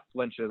half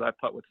flinches. I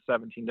putt with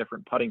 17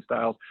 different putting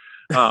styles.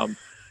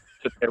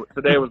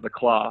 Today was the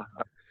claw.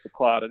 The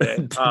claw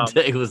today.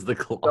 Today was the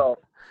claw. So,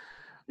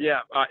 yeah,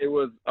 it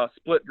was a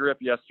split grip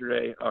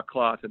yesterday, a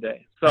claw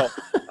today. So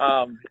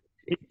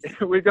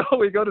we go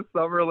to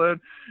Summerlin,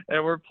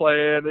 and we're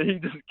playing, and he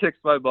just kicks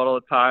my butt all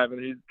the time,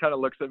 and he kind of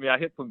looks at me. I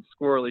hit some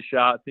squirrely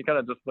shots. He kind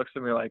of just looks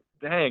at me like,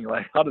 dang,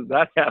 like, how does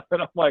that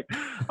happen? I'm like,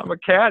 I'm a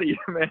caddy,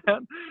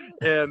 man.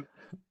 And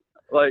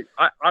like,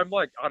 I'm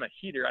like on a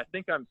heater. I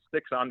think I'm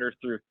 6 under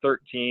through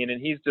 13, and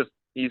he's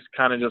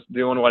kind of just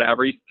doing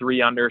whatever. He's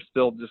 3 under,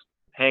 still just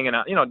hanging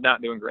out,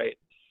 not doing great.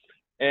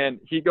 And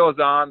he goes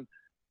on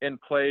and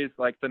plays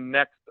like the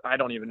next, I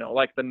don't even know,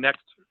 like the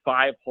next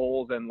 5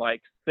 holes and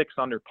like 6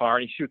 under par,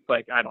 and he shoots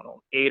like, I don't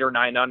know, 8 or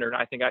 9 under, and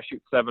I think I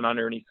shoot 7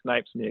 under, and he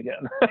snipes me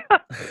again.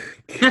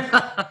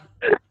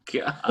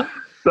 God.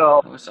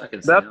 So I wish I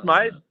could that's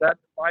my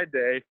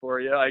day for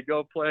you. I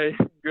go play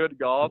good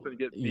golf and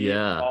get beat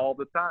all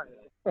the time.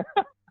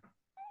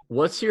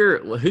 Who's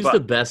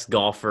the best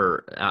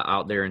golfer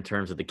out there in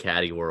terms of the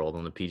caddy world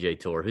on the PGA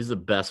Tour? Who's the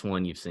best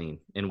one you've seen,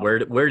 and where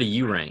do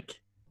you rank?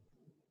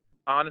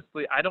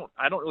 Honestly, I don't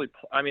really.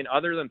 I mean,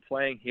 other than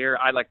playing here,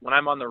 I like when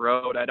I'm on the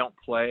road, I don't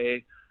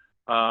play.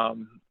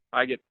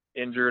 I get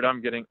injured.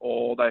 I'm getting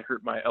old. I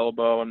hurt my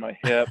elbow and my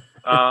hip.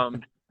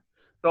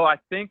 So I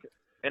think,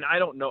 and I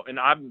don't know, and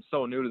I'm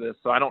so new to this,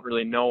 so I don't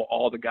really know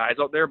all the guys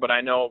out there. But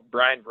I know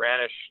Brian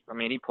Branish. I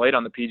mean, he played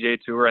on the PGA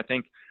Tour.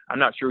 I'm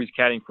not sure he's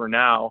caddying for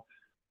now.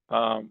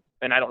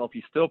 And I don't know if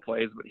he still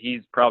plays, but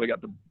he's probably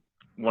got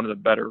one of the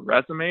better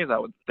resumes, I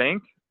would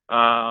think.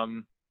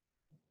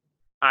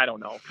 I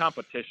don't know.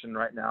 Competition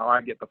right now, I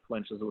get the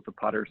flinches with the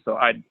putter. So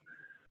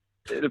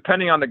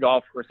depending on the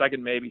golf course, I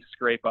can maybe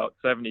scrape out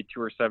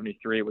 72 or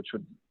 73, which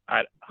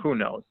who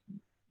knows?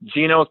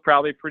 Gino's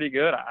probably pretty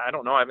good. I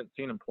don't know. I haven't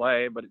seen him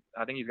play, but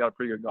I think he's got a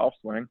pretty good golf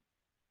swing.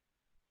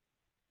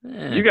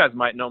 You guys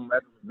might know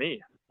better than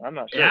me. I'm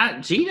not sure. Yeah,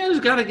 Gino's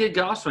got a good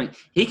golf swing.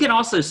 He can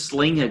also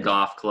sling a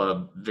golf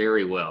club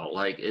very well.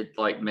 Like it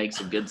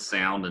makes a good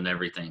sound and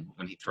everything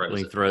when he throws it.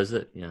 When he throws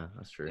it, yeah,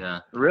 that's true.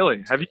 Yeah.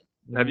 Really?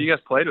 Have you guys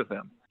played with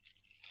him?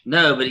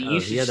 No, but you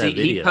should see.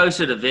 He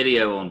posted a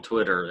video on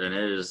Twitter, and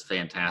it is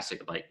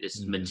fantastic. Like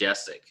it's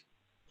majestic.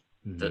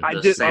 The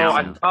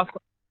sound.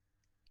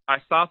 I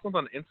saw something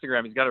on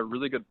Instagram. He's got a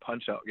really good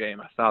punch-out game.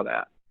 I saw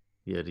that.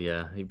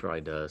 Yeah, he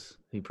probably does.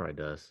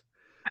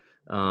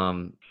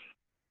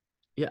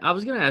 Yeah, I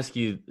was gonna ask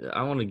you.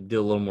 I want to do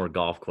a little more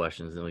golf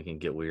questions, then we can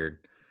get weird.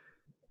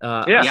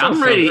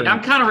 I'm ready.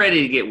 I'm kind of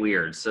ready to get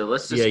weird. So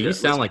let's just. Yeah, you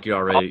sound like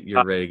you're ready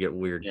to get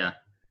weird. Yeah.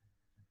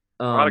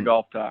 A lot of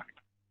golf talk.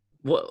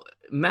 Well,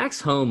 Max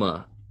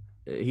Homa,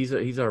 he's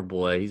our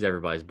boy. He's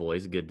everybody's boy.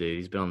 He's a good dude.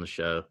 He's been on the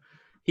show.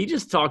 He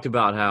just talked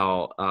about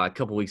how a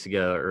couple weeks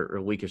ago or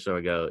a week or so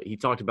ago, he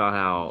talked about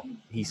how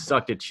he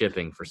sucked at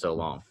chipping for so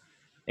long,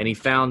 and he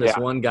found this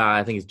one guy.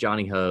 I think it's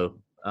Johnny Ho,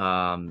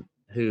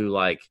 who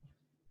like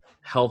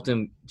helped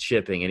him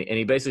chipping, and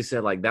he basically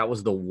said like that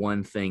was the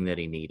one thing that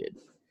he needed.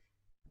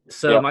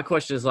 So my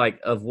question is like,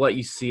 of what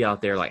you see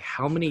out there, like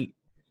how many,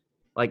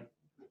 like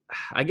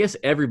I guess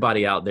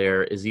everybody out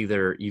there is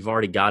either you've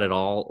already got it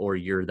all or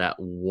you're that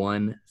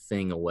one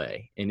thing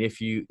away. And if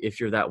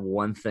you're that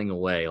one thing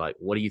away, like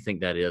what do you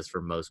think that is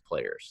for most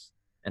players?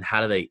 And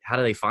how do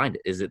they find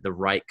it? Is it the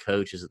right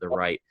coach? Is it the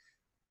right,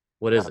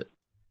 what is it?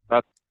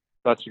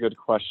 That's a good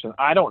question.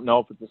 I don't know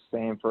if it's the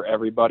same for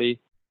everybody.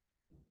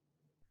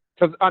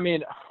 Because I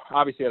mean,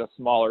 obviously at a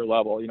smaller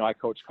level, I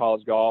coach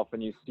college golf,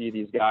 and you see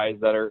these guys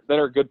that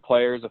are good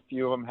players. A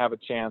few of them have a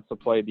chance to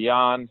play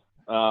beyond,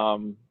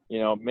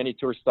 mini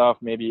tour stuff.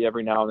 Maybe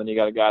every now and then you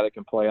got a guy that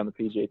can play on the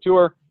PGA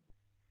Tour,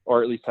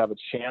 or at least have a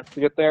chance to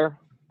get there.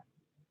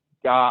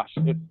 Gosh,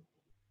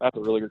 that's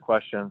a really good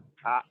question.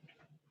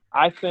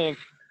 I think.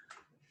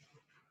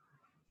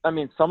 I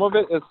mean, some of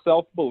it is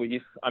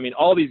self-belief. I mean,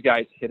 all these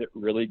guys hit it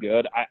really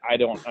good.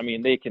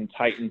 They can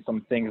tighten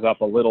some things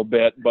up a little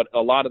bit, but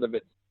a lot of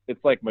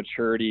it's like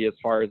maturity as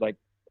far as like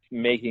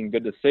making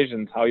good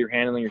decisions, how you're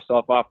handling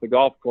yourself off the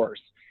golf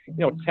course.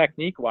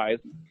 Technique wise,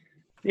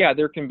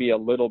 there can be a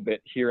little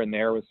bit here and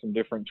there with some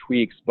different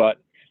tweaks, but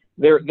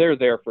they're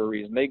there for a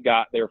reason. They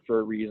got there for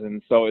a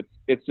reason. So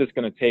it's just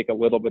going to take a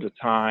little bit of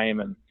time.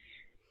 And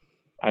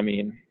I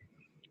mean,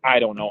 I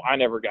don't know. I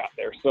never got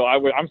there. So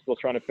I'm still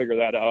trying to figure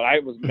that out. I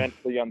was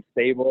mentally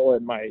unstable,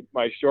 and my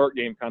short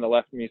game kind of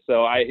left me.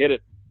 So I hit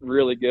it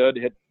really good,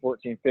 hit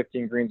 14,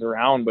 15 greens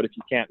around. But if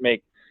you can't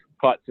make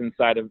putts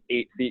inside of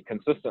 8 feet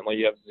consistently,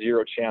 you have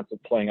zero chance of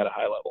playing at a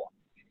high level.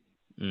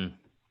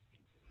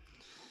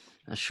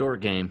 A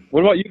short game.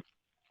 What about you?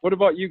 What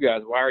about you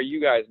guys? Why are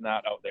you guys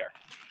not out there?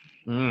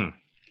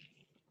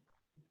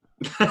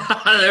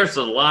 There's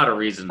a lot of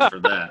reasons for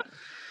that.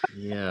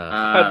 Yeah.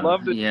 I'd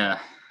love to. Yeah.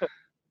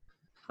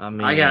 I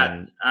mean, I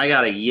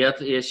got a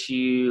yip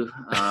issue.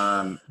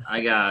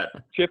 I got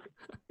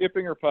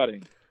Chipping or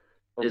putting?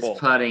 Or it's both?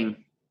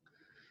 putting.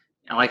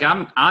 Like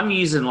I'm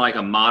using like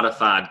a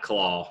modified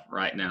claw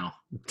right now.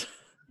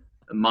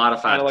 A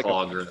modified Kinda like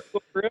claw a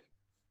grip.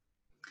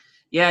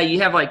 Yeah,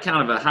 you have like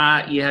kind of a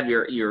high. You have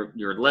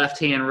your left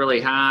hand really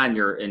high and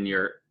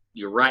your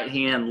right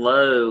hand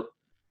low,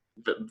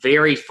 but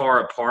very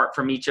far apart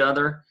from each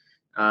other.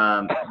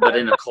 But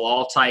in a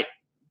claw type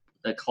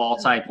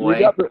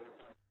way.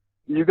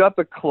 You got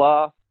the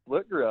claw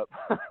split grip.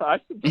 I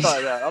should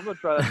try that. I'm gonna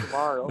try that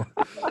tomorrow.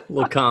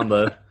 little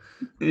combo.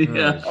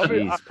 Yeah. Oh,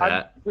 jeez,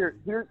 Pat.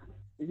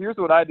 Here's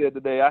what I did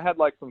today. I had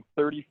like some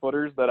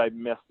 30-footers that I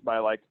missed by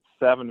like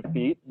 7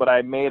 feet, but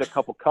I made a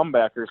couple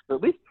comebackers. So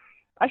at least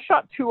I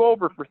shot 2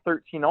 over for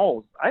 13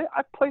 holes. I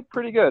played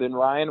pretty good, and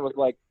Ryan was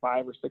like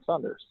 5 or 6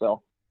 under.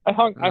 So I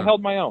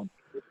held my own.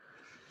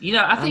 You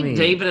know, I think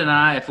David and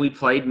I, if we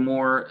played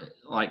more,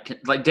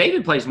 like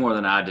David plays more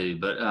than I do,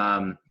 but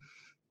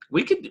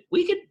we could,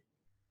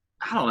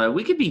 I don't know,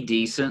 we could be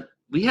decent.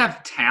 We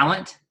have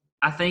talent,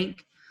 I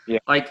think. Yeah.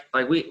 Like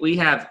we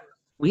have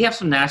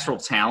some natural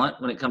talent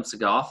when it comes to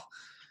golf.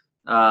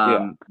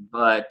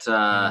 But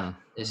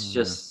it's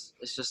just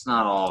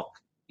not all,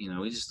 you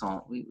know, we just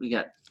don't, we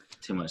got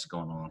too much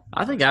going on.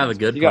 I think I have a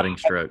good putting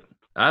stroke.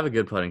 I have a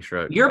good putting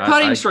stroke. Your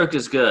putting stroke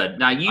is good.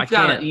 Now you've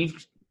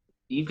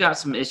got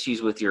some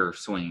issues with your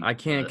swing. I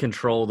can't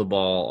control the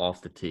ball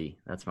off the tee.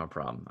 That's my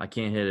problem. I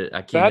can't hit it.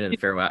 I can't hit it in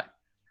fairway.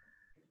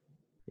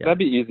 Yeah. That'd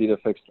be easy to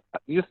fix.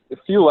 Just a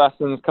few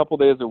lessons, a couple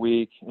days a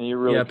week, and you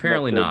really. Yeah,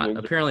 apparently not.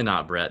 Apparently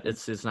not, Brett.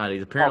 It's not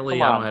easy.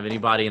 Apparently, I don't have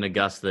anybody in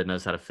Augusta that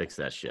knows how to fix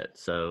that shit.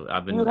 So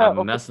I've been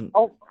messing.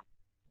 Oh,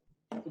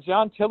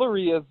 John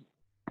Tillery is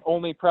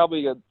only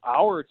probably an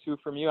hour or two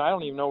from you. I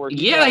don't even know where.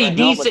 He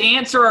needs to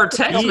answer our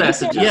text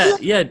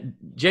messages. Yeah.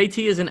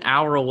 JT is an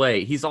hour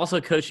away. He's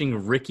also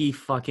coaching Ricky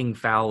fucking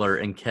Fowler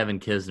and Kevin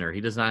Kisner.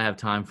 He does not have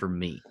time for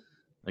me.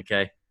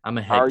 Okay, I'm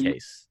a head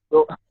case.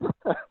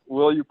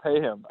 Will you pay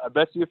him? I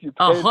bet you if you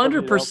pay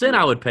 100%,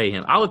 I would pay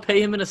him. I would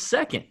pay him in a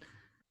second.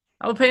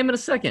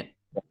 JT's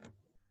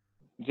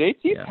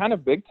kind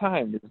of big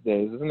time these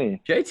days, isn't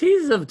he?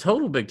 JT's a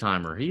total big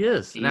timer. He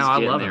is. Now I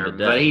love him to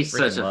death. But he's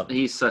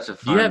such a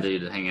fun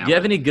dude to hang out with. Do you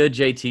have any good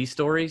JT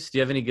stories?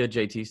 He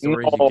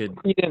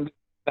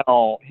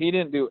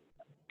didn't do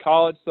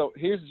college. So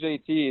here's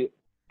JT.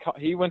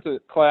 He went to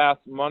class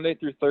Monday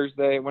through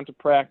Thursday, went to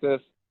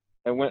practice,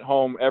 and went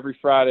home every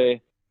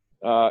Friday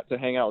to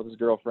hang out with his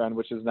girlfriend,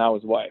 which is now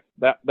his wife.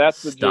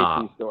 That's the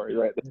JT story,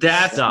 right?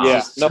 That's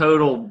just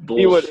total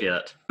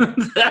bullshit.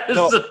 That is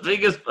the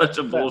biggest bunch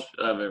of bullshit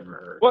I've ever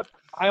heard. What?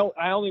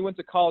 I only went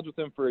to college with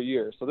him for a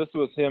year, so this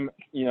was him,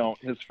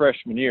 his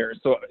freshman year.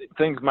 So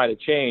things might have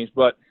changed,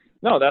 but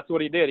no, that's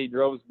what he did. He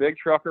drove his big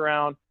truck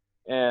around,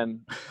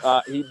 and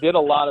he did a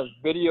lot of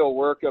video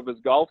work of his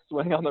golf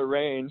swing on the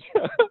range.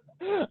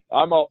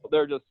 I'm out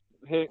there just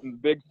hitting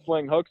big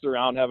swing hooks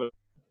around, having.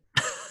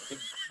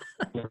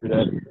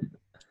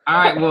 All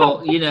right.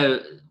 Well,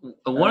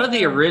 one of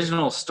the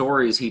original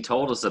stories he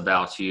told us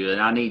about you,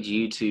 and I need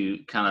you to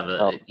kind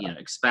of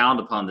expound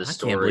upon this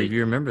story. I can't believe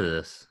you remember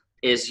this.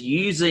 Is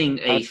using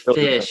a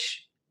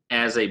fish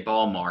as a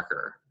ball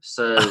marker.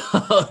 So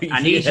I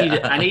need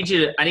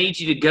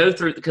you to go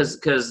through because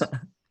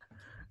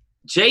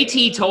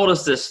JT told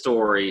us this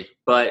story,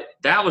 but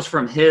that was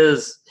from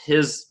his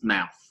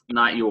mouth,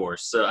 not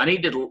yours. So I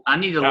need to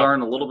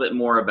learn a little bit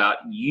more about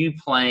you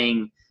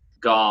playing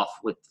golf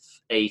with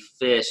a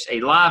fish, a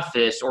live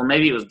fish, or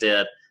maybe it was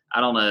dead, I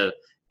don't know,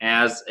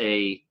 as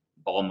a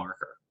ball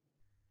marker.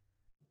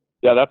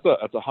 Yeah, that's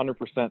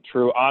 100%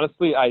 true.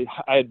 Honestly, I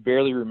had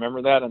barely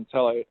remember that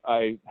until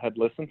I had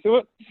listened to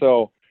it.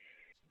 So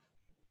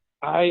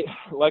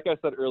like I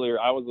said earlier,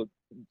 I was a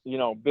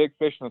big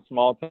fish in a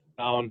small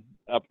town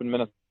up in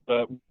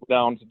Minnesota,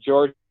 down to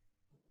Georgia.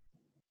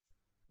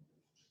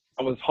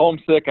 I was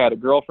homesick. I had a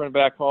girlfriend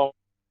back home.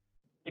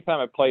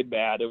 Anytime I played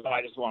bad,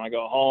 I just want to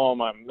go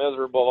home. I'm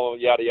miserable,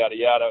 yada, yada,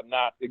 yada.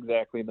 Not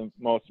exactly the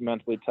most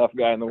mentally tough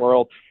guy in the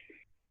world.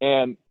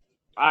 And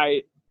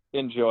I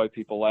enjoy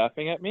people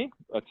laughing at me,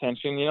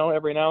 attention,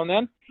 every now and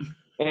then.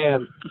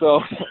 And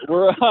so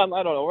we're on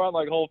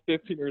like hole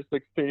 15 or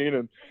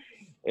 16.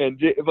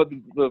 But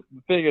the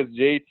thing is,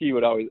 JT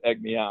would always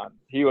egg me on.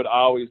 He would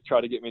always try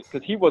to get me,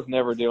 because he was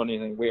never doing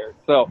anything weird.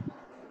 So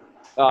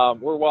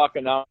we're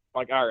walking out.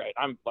 Like, all right,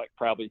 I'm like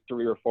probably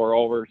 3 or 4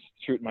 over,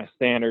 shooting my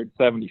standard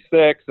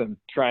 76 and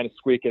trying to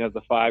squeak in as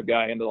a 5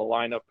 guy into the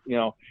lineup,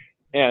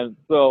 And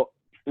so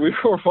we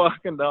were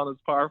walking down this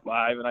par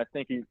 5, and I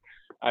think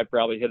I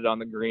probably hit it on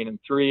the green in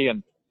 3,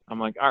 and I'm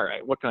like, all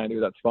right, what can I do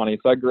that's funny?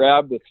 So I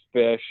grabbed this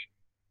fish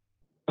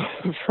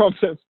from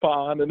this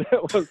pond, and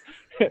it was,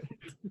 it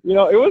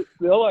was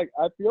still like,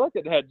 I feel like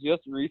it had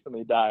just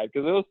recently died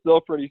because it was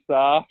still pretty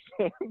soft.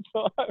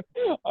 So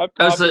I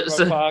popped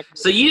it in my pocket.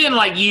 So you didn't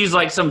like use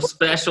like some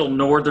special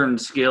northern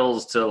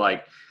skills to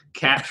like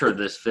capture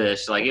this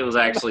fish? Like it was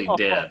actually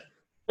dead.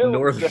 It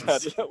was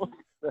dead.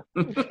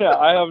 Yeah,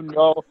 I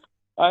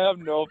have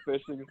no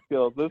fishing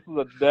skills. This is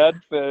a dead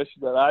fish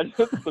that I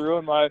just threw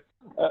in my.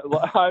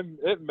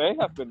 It may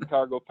have been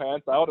cargo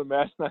pants. I would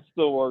imagine I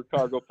still wore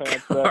cargo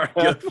pants.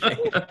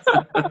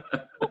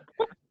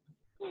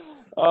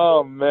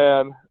 Oh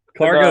man,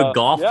 cargo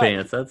golf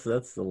pants.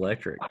 That's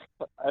electric.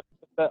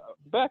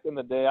 Back in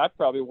the day, I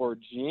probably wore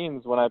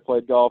jeans when I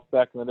played golf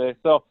back in the day.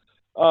 So,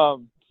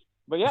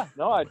 but yeah,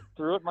 no, I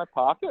threw it in my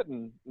pocket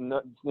and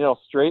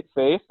straight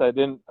face. I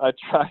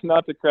tried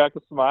not to crack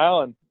a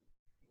smile and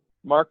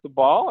marked the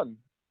ball, and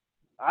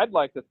I'd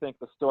like to think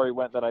the story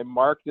went that I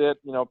marked it,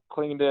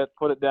 cleaned it,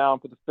 put it down,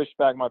 put the fish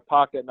back in my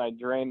pocket, and I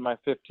drained my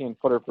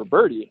 15-footer for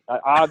birdie.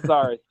 Odds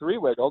are I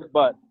 3-wiggled,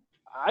 but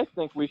I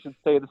think we should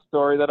say the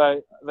story that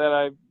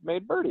I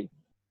made birdie.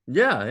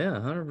 Yeah,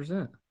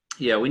 100%.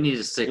 Yeah, we need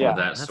to stick with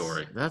that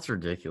story. That's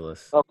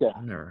ridiculous. Okay,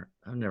 I've never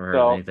heard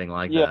of anything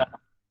like that.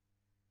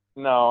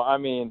 No, I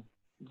mean,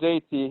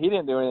 JT, he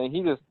didn't do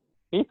anything.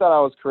 He thought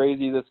I was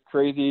crazy, this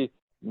crazy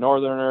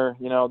northerner,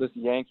 this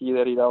Yankee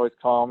that he'd always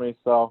call me.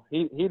 So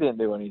he didn't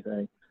do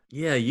anything.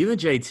 Yeah, you and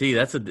JT,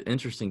 that's an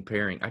interesting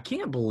pairing. I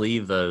can't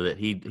believe though that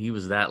he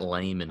was that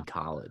lame in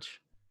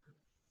college.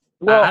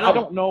 Well, I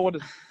don't know what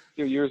his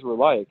few years were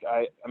like.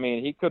 I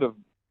mean, he could have.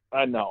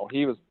 I know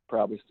he was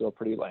probably still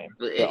pretty lame.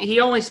 So. He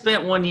only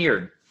spent 1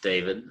 year,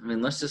 David. I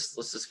mean, let's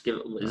just give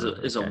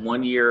it is a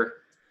 1 year.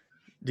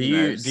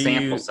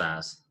 Sample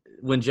size?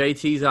 When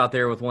JT's out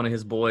there with one of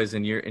his boys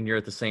and you're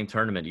at the same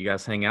tournament, you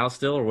guys hang out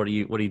still, or what are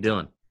you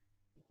doing?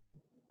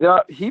 Yeah,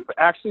 he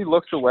actually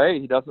looks away.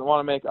 He doesn't want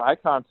to make eye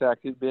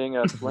contact. He's being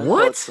a swing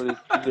coach for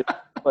these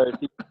players.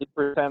 He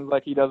pretends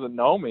like he doesn't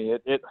know me.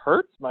 It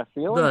hurts my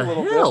feelings a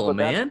little bit. The hell,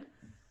 man!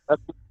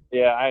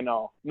 Yeah, I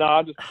know.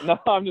 I'm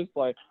just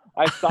like,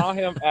 I saw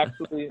him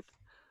actually.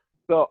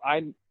 So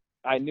I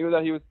knew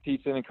that he was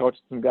teaching and coaching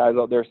some guys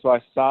out there. So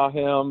I saw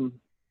him,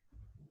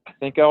 I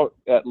think, out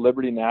at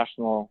Liberty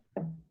National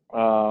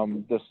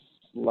this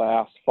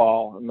last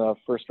fall in the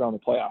first round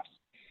of the playoffs,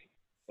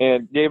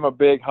 and gave him a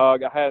big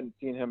hug. I hadn't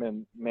seen him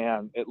in,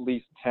 at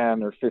least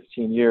 10 or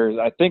 15 years.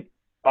 I think,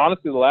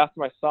 honestly, the last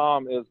time I saw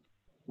him is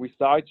we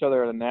saw each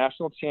other at a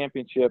national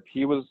championship.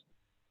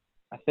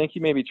 I think he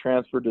maybe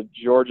transferred to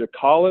Georgia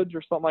College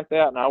or something like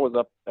that, and I was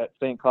up at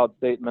St. Cloud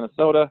State,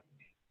 Minnesota,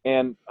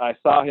 and I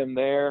saw him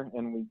there,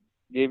 and we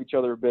gave each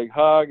other a big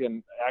hug.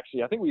 And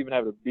actually, I think we even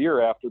had a beer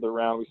after the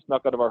round. We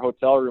snuck out of our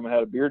hotel room and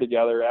had a beer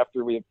together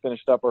after we had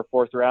finished up our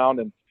 4th round.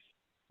 And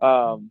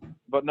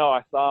but no,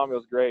 I saw him. It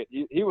was great.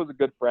 He was a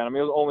good friend. I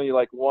mean, it was only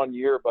like 1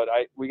 year, but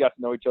we got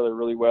to know each other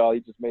really well. He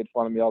just made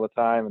fun of me all the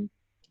time, and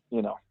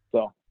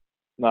so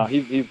no,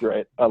 he's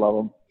great. I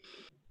love him.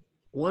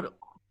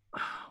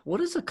 What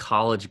does a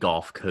college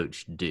golf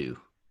coach do?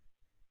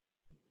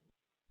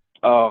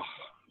 Oh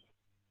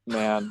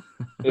man,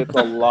 it's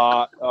a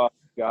lot. Oh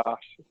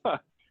gosh,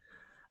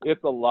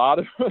 it's a lot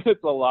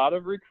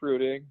of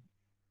recruiting.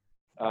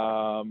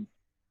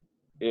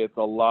 It's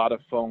a lot of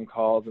phone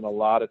calls and a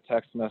lot of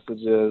text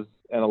messages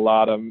and a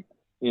lot of,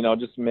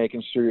 just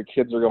making sure your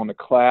kids are going to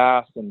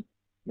class and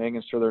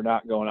making sure they're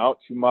not going out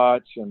too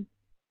much. And,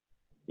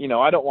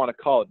 I don't want to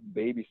call it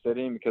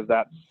babysitting because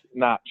that's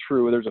not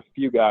true. There's a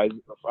few guys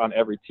on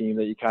every team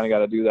that you kind of got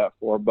to do that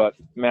for. But,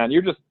 man,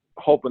 you're just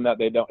hoping that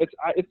they don't.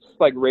 It's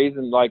like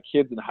raising like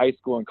kids in high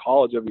school and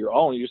college of your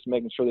own. You're just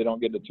making sure they don't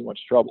get into too much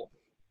trouble.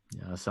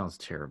 Yeah, that sounds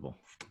terrible.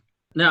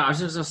 No, I was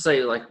just going to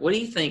say, like, what do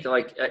you think?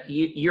 Like,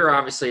 you're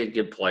obviously a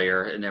good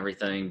player and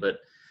everything, but,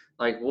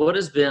 like, what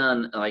has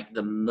been, like,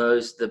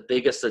 the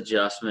biggest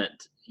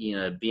adjustment,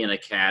 being a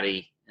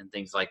caddy and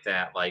things like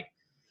that? Like,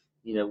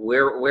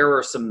 where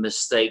were some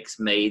mistakes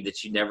made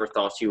that you never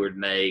thought you would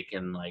make?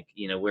 And, like,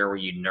 where were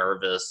you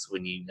nervous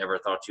when you never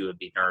thought you would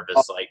be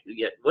nervous? Like,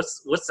 yeah,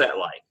 what's that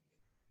like?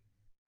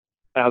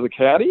 As a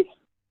caddy?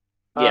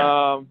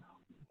 Yeah.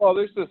 Well,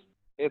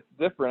 it's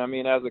different. I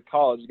mean, as a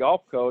college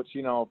golf coach,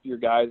 if your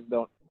guys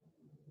don't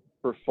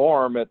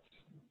perform, it's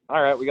all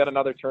right, we got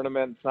another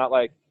tournament. It's not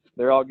like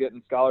they're all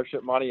getting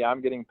scholarship money.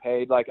 I'm getting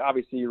paid. Like,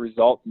 obviously your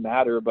results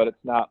matter, but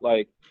it's not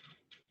like,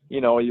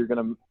 you're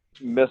going to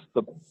miss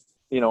the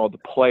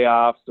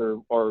playoffs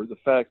or the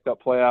FedEx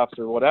Cup playoffs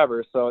or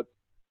whatever. So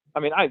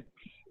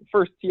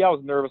first tee, I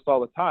was nervous all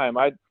the time.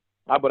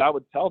 But I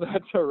would tell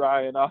that to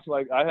Ryan. I was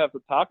like, I have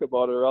to talk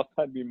about it or else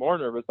I'd be more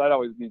nervous. I'd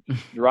always be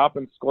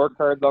dropping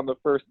scorecards on the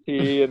first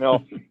tee,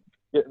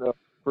 the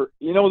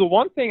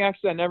one thing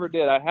actually I never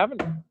did, I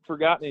haven't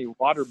forgotten any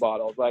water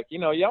bottles. Like,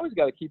 you always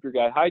got to keep your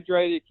guy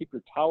hydrated, keep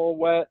your towel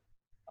wet.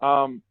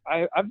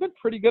 I've been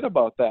pretty good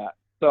about that.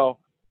 So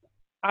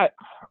I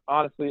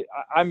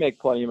make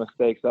plenty of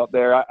mistakes out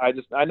there.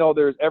 I know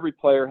every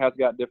player has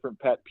got different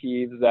pet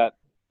peeves that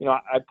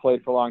I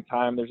played for a long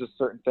time. There's just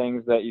certain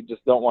things that you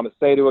just don't want to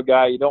say to a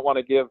guy. You don't want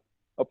to give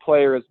a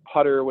player his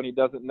putter when he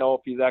doesn't know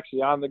if he's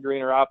actually on the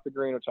green or off the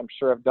green, which I'm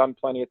sure I've done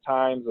plenty of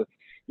times.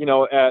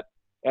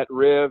 At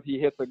Riv, he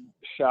hits a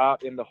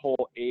shot in the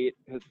hole 8,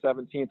 his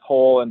 17th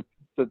hole, and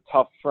it's a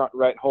tough front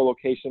right hole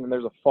location, and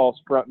there's a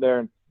false front there,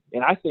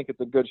 and I think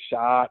it's a good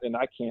shot, and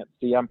I can't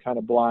see. I'm kind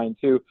of blind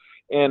too,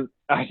 and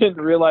I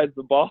didn't realize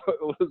the ball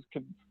was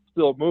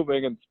still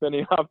moving and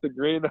spinning off the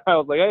green. I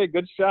was like, hey,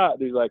 good shot.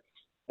 And he's like,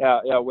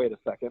 yeah, wait a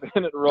second,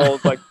 and it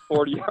rolls like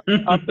 40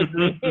 yards off the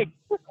green.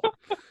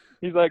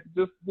 He's like,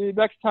 just the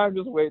next time,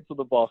 just wait till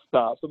the ball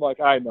stops. I'm like,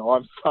 I know,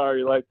 I'm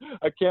sorry. Like,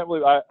 I can't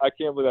believe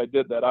I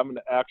did that. I'm an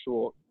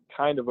actual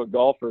kind of a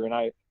golfer, and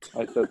I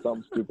said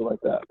something stupid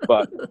like that.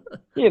 But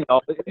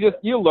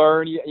you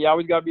learn. You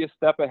always got to be a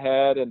step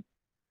ahead, and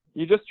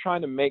you're just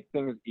trying to make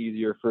things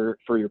easier for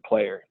your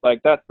player.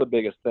 Like, that's the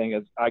biggest thing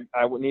is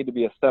I would need to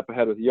be a step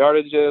ahead with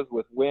yardages,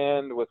 with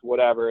wind, with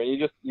whatever.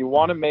 And you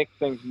want to make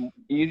things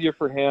easier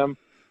for him.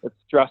 It's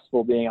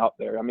stressful being out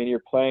there. I mean,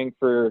 you're playing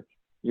for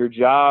your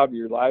job,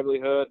 your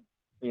livelihood,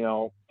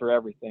 for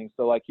everything.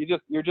 So like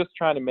you're just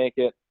trying to make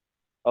it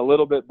a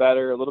little bit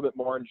better, a little bit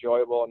more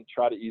enjoyable, and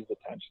try to ease the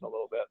tension a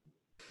little bit.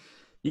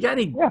 You got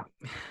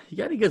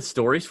any good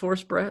stories for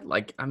us, Brett?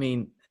 Like, I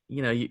mean,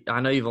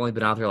 I know you've only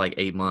been out there like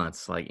 8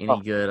 months. Like,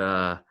 any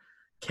good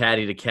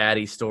caddy to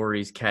caddy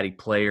stories, caddy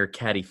player,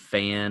 caddy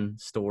fan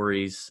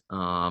stories? We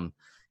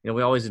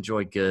always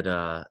enjoy good,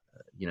 a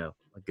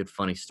good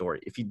funny story.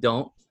 If you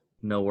don't,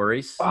 no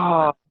worries.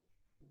 No,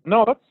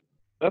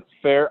 that's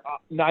fair.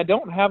 Now, I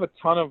don't have a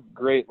ton of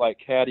great like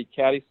caddy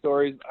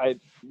stories.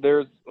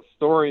 There's a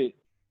story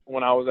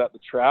when I was at the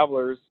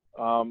Travelers.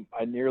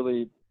 I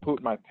nearly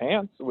pooped my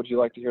pants. Would you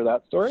like to hear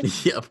that story?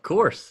 Yeah, of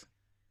course.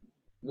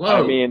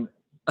 Whoa. I mean,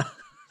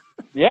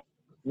 yeah.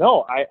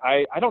 No,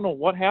 I don't know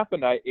what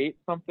happened. I ate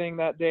something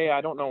that day.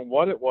 I don't know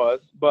what it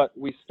was, but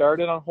we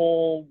started on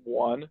hole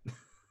 1,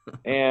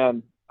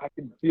 and I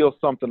could feel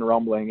something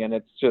rumbling, and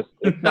it's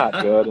not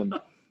good. And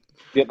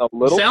getting a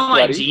little You sound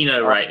sweaty. like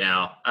Gino right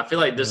now. I feel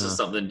like this is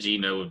something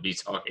Gino would be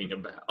talking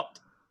about.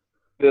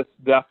 This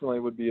definitely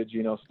would be a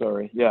Gino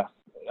story. Yeah.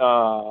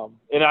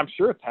 And I'm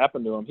sure it's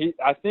happened to him.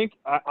 I think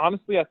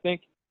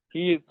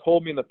he had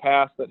told me in the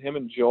past that him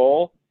and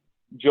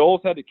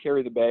Joel's had to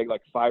carry the bag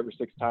like 5 or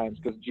 6 times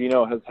because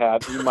Gino I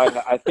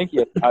think he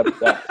had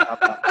that.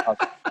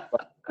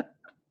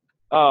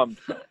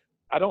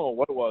 I don't know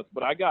what it was,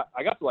 but I got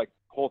to like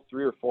hole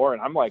 3 or 4,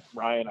 and I'm like,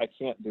 Ryan, I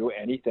can't do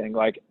anything.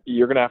 Like,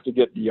 you're gonna have to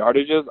get the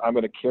yardages. I'm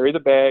gonna carry the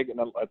bag, and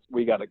then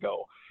we gotta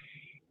go.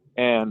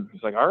 And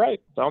he's like, all right,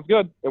 sounds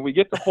good. And we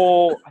get to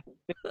hole I think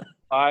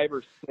 5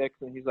 or 6,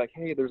 and he's like,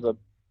 hey, there's a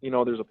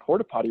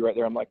porta potty right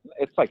there. I'm like,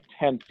 it's like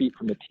 10 feet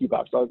from the tee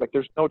box. So I was like,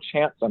 there's no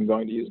chance I'm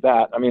going to use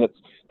that. I mean,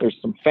 there's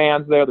some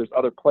fans there, there's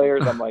other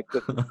players. I'm like,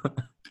 this is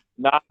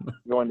not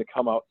going to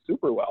come out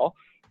super well.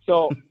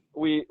 So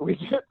we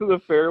get to the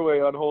fairway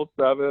on hole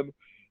 7.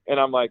 And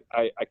I'm like,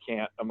 I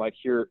can't. I'm like,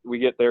 here, we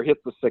get there,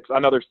 hits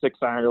another 6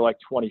 iron, like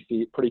 20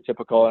 feet, pretty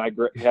typical. And I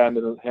hand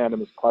him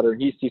his putter,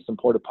 and he sees some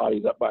porta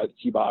potties up by the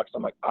tee box.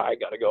 I'm like, I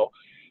gotta go.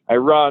 I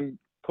run,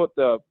 put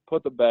the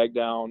bag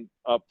down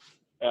up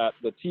at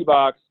the tee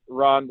box,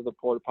 run to the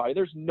porta potty.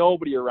 There's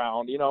nobody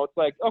around. It's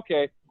like,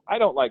 okay, I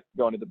don't like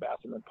going to the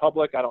bathroom in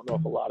public. I don't know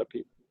if a lot of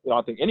people, I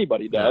don't think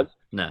anybody does.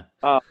 No.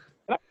 I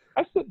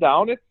sit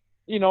down. It's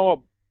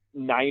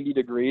 90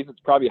 degrees. It's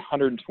probably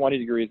 120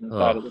 degrees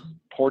inside of this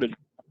porta.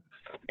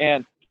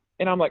 And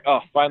I'm like, oh,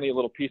 finally a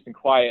little peace and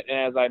quiet. And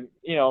as I'm,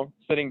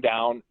 sitting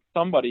down,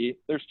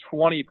 there's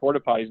 20 porta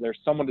potties there.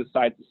 Someone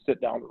decides to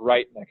sit down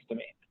right next to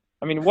me.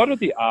 I mean, what are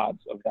the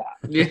odds of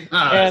that? Yeah,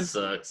 that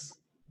sucks.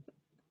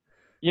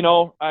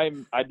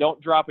 I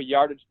don't drop a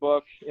yardage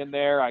book in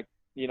there.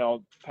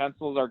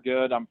 Pencils are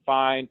good. I'm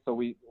fine. So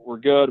we're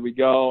good. We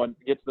go and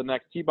get to the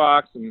next tee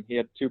box, and he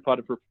had 2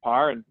 putted for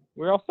par, and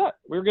we were all set.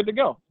 We were good to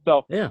go.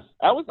 So yeah,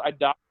 I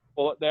dodged a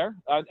bullet there.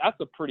 That's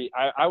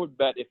I would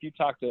bet if you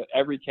talk to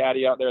every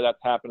caddy out there, that's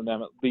happened to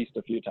them at least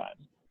a few times.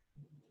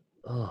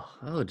 Oh,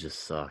 that would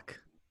just suck.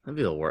 That'd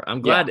be the worst.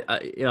 I'm glad,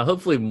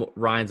 hopefully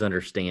Ryan's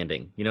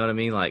understanding. You know what I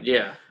mean? Like,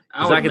 yeah,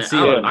 I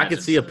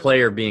could see a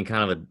player being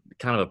kind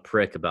of a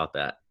prick about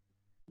that.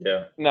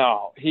 Yeah.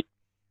 No,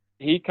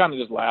 he kind of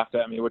just laughed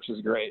at me, which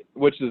is great.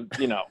 Which is,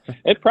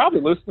 it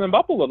probably loosened him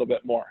up a little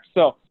bit more.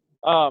 So,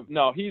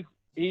 no, he's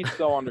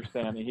so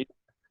understanding. He's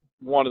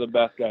one of the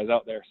best guys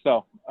out there.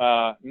 So,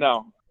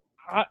 no,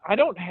 I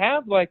don't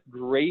have like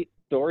great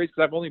stories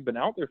because I've only been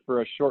out there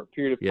for a short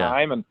period of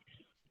time, and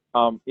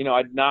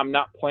I'm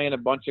not playing a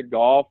bunch of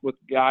golf with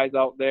guys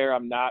out there.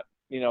 I'm not,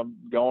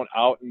 going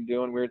out and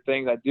doing weird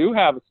things. I do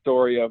have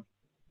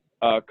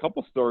a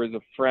couple stories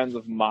of friends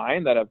of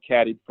mine that have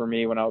caddied for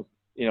me when I was,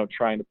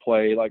 trying to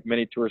play like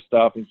mini tour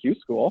stuff in Q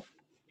school.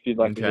 If you'd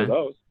like to hear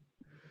those.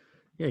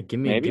 Yeah, give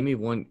me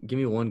one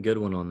good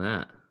one on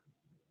that.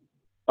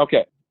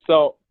 Okay,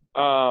 so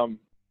friend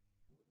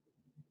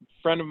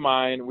of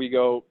mine, we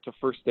go to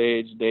First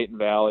Stage, Dayton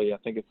Valley. I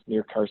think it's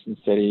near Carson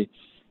City,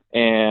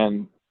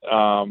 and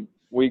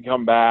we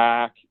come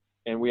back,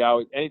 and we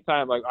always,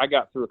 anytime, like I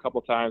got through a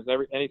couple times,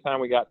 anytime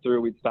we got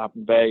through, we'd stop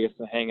in Vegas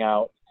and hang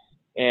out.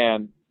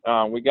 And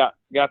we got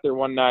there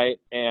one night,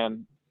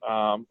 and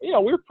we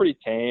were pretty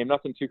tame,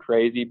 nothing too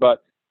crazy,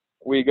 but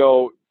we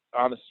go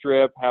on the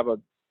strip, have a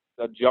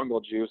Jungle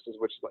Juices,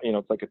 which,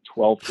 it's like a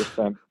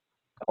 12%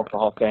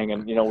 alcohol thing,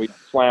 and we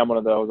slam one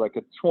of those, like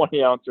a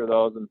 20 ouncer of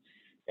those,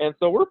 and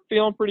so we're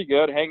feeling pretty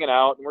good, hanging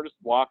out, and we're just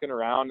walking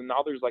around, and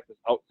now there's like this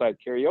outside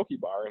karaoke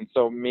bar, and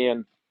so me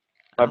and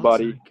my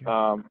buddy,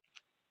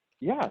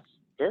 it's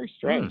very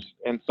strange,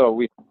 and so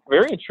we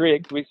very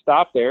intrigued. We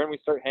stopped there and we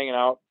start hanging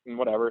out and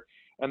whatever,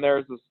 and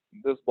there's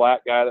this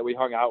black guy that we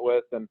hung out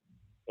with, and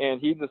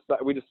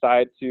we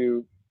decided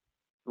to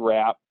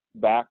rap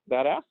back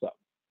that ass up,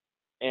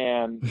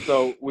 and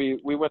so we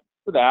went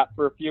for that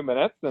for a few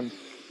minutes, and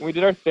we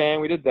did our thing.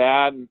 We did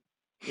that, and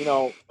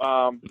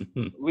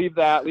leave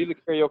the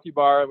karaoke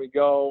bar, and we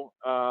go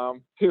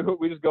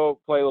we just go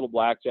play a little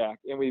blackjack,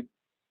 and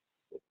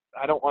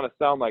I don't want to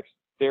sound like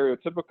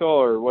stereotypical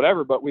or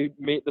whatever, but we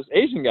meet this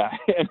Asian guy,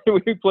 and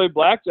we play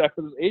blackjack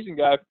with this Asian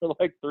guy for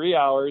like 3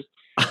 hours,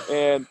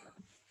 and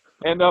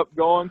end up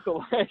going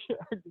to like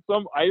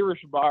some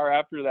Irish bar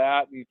after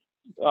that, and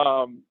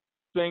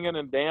singing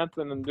and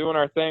dancing and doing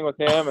our thing with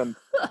him, and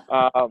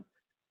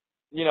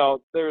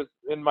there's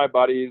in my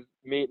buddies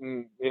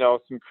meeting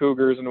some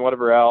cougars and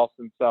whatever else,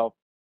 and so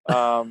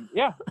that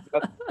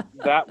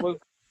was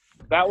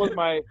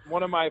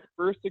one of my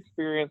first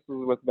experiences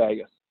with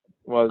Vegas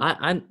was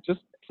just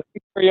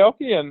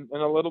karaoke and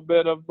a little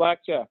bit of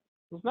blackjack.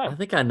 It was nice. I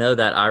think I know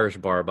that Irish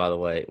bar, by the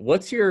way.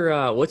 What's your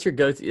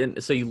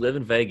go-to? So you live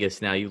in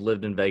Vegas now. You've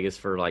lived in Vegas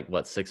for like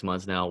 6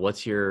 months now.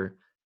 What's your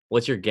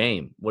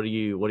game? What do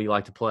you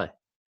like to play?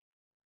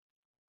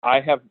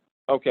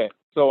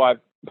 So I've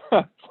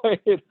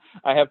played.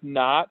 I have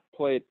not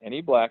played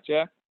any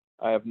blackjack.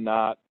 I have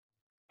not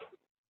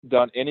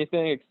done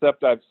anything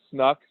except I've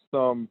snuck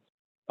some,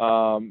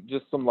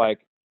 just some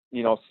like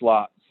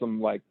slots, some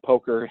like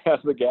poker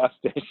at the gas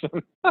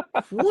station.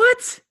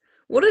 What?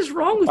 What is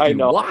wrong with you? I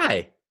know.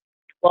 Why?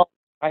 Well,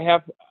 I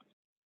have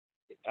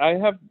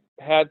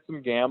had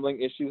some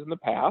gambling issues in the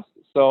past,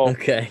 so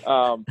okay.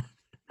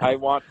 I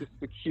want to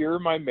secure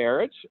my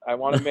marriage. I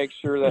want to make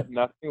sure that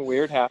nothing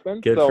weird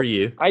happens. Good for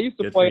you. I used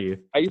to play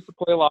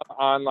a lot of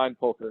online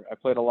poker. I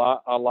played a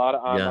lot of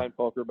online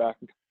poker back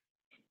in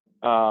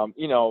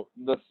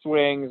the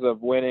swings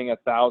of winning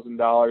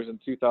 $1,000 and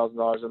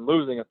 $2,000 and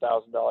losing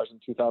 $1,000 and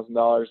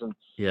 $2,000 and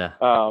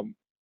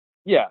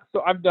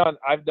so I've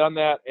done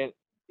that, and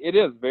it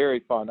is very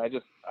fun. I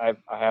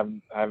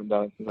haven't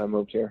done it since I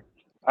moved here.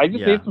 I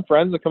just need some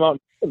friends to come out and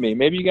with me.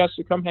 Maybe you guys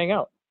should come hang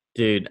out.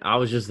 Dude, I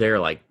was just there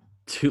like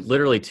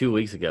literally 2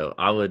 weeks ago.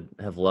 I would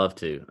have loved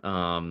to.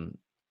 I've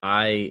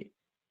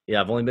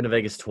only been to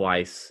Vegas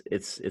twice.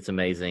 It's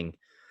amazing.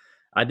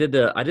 I did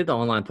the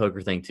online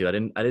poker thing too. I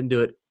didn't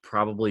do it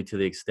probably to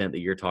the extent that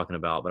you're talking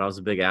about, but I was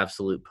a big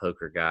absolute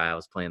poker guy. I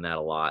was playing that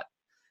a lot.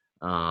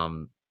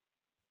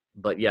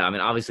 But yeah, I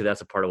mean, obviously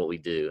that's a part of what we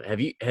do. Have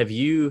you,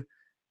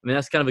 I mean,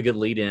 that's kind of a good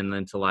lead in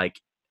into like,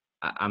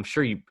 I'm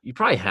sure you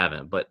probably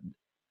haven't, but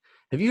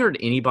have you heard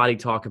anybody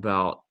talk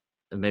about,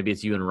 maybe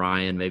it's you and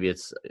Ryan, maybe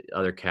it's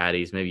other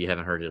caddies, maybe you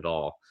haven't heard it at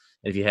all.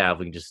 If you have,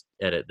 we can just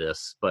edit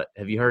this, but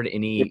have you heard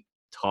any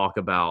talk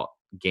about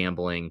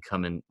gambling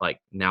coming, like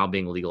now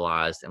being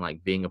legalized and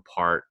like being a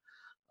part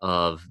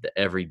of the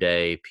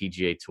everyday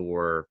PGA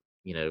Tour,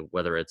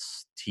 whether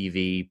it's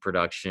TV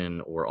production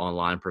or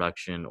online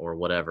production or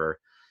whatever?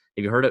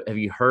 Have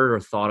you heard or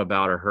thought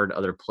about or heard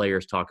other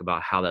players talk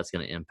about how that's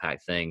going to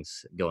impact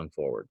things going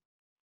forward?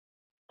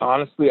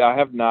 Honestly, I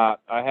have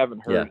not. I haven't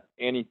heard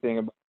anything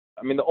about.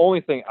 I mean, the only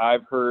thing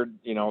I've heard,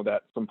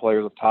 that some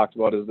players have talked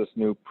about is this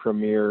new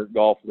Premier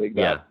Golf League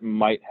that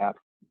might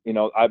happen.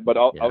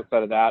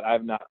 Outside of that,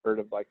 I've not heard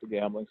of like the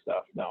gambling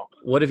stuff. No.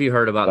 What have you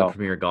heard about the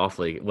Premier Golf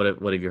League? What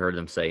have you heard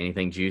them say?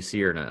 Anything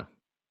juicy or no?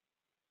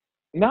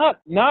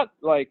 Not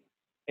like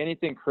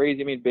anything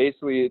crazy. I mean,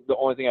 basically, the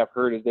only thing I've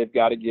heard is they've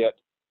got to get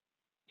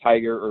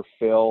Tiger or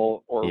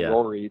Phil or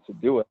Rory to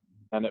do it,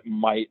 and it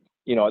might,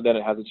 then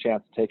it has a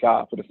chance to take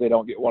off. But if they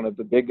don't get one of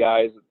the big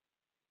guys,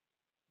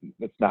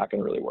 it's not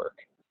going to really work.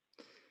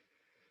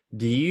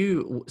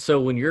 So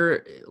when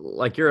you're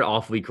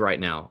off week right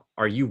now,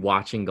 are you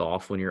watching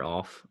golf when you're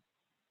off?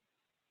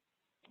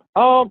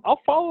 I'll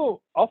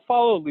follow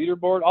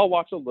leaderboard. I'll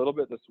watch a little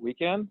bit this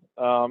weekend.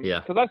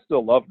 Because I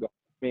still love golf.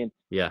 I mean,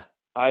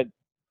 I'm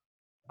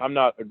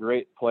not a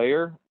great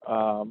player.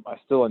 I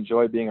still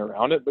enjoy being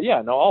around it, but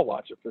I'll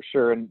watch it for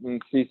sure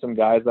and see some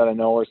guys that I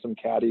know or some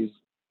caddies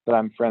that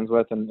I'm friends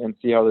with and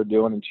see how they're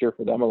doing and cheer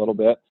for them a little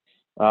bit.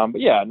 I'm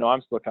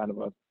still kind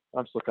of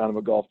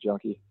a golf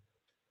junkie.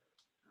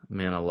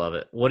 Man, I love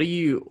it.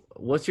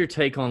 What's your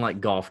take on like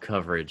golf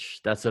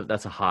coverage? That's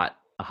a hot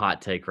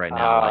take right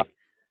now. Like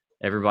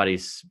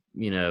everybody's,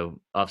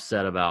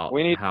 upset about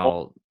we need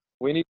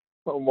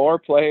more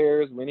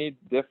players. We need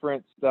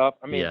different stuff.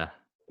 I mean,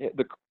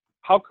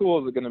 how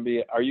cool is it going to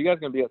be? Are you guys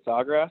going to be at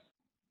Sawgrass?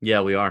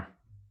 Yeah, we are.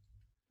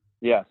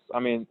 Yes. I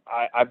mean,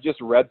 I've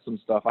just read some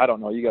stuff. I don't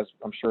know. You guys,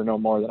 I'm sure, know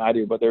more than I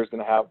do, but they're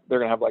going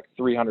to have like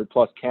 300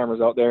 plus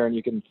cameras out there, and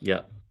you can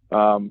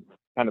kind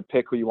of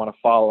pick who you want to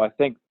follow. I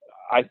think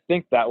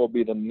that will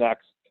be the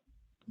next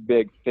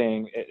big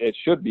thing. It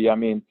should be. I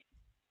mean,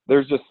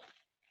 there's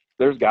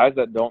guys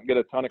that don't get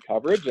a ton of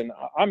coverage, and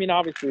I mean,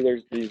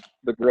 obviously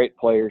the great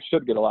players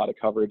should get a lot of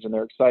coverage, and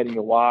they're exciting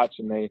to watch,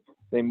 and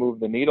they move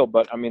the needle.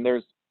 But I mean,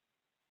 there's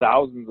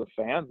thousands of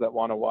fans that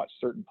want to watch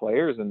certain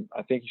players, and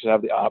I think you should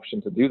have the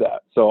option to do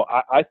that. So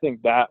I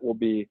think that will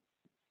be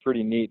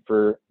pretty neat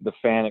for the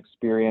fan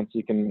experience.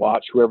 You can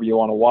watch whoever you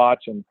want to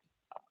watch, and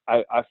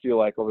I feel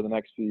like over the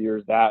next few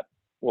years that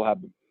will have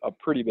a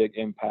pretty big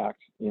impact,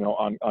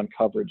 on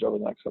coverage over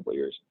the next couple of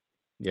years.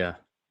 Yeah.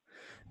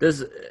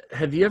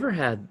 Have you ever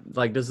had,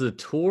 like, does the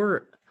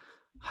tour,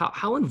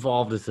 how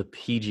involved does the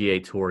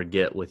PGA Tour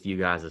get with you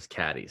guys as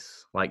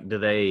caddies? Like, do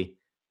they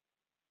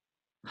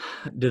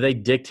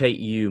dictate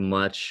you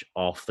much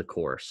off the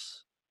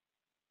course?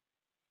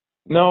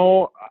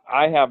 No,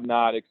 I have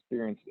not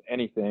experienced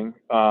anything.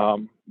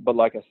 But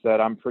like I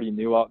said, I'm pretty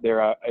new out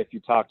there. If you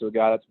talk to a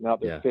guy that's been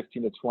out there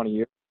 15 to 20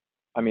 years,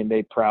 I mean,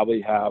 they probably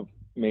have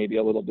maybe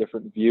a little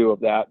different view of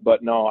that.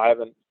 But no, I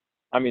haven't.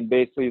 I mean,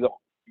 basically,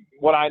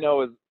 what I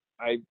know is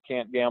I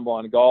can't gamble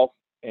on golf,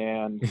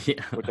 and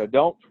which I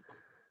don't.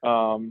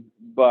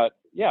 But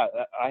yeah,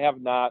 I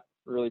have not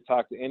really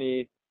talked to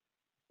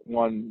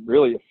anyone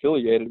really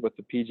affiliated with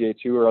the PGA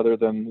Tour other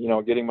than,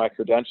 getting my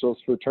credentials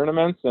for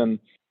tournaments and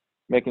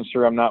making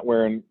sure I'm not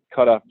wearing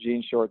cut-off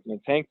jean shorts and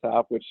a tank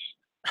top, which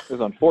is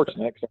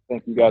unfortunate because I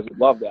think you guys would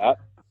love that.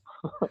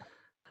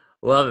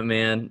 Love it,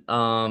 man.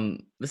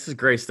 This is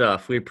great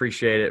stuff. We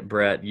appreciate it,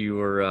 Brett. You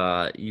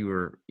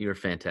were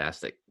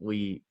fantastic.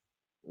 We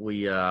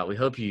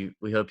hope you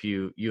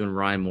and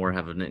Ryan Moore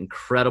have an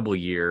incredible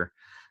year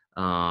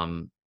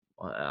out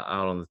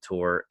on the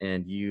tour,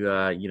 and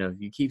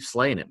you keep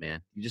slaying it,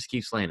 man. You just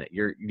keep slaying it.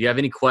 Do you have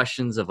any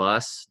questions of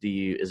us?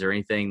 Is there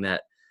anything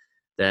that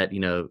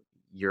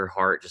your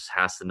heart just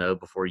has to know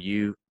before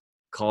you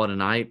call it a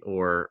night,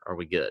 or are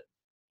we good?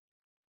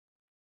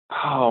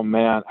 Oh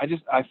man,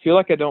 I feel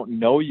like I don't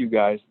know you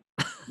guys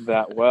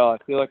that well. I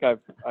feel like I've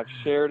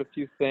shared a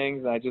few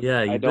things, and you've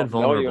I don't been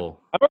vulnerable.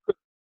 Know you.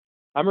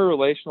 I'm a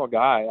relational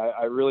guy.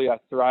 I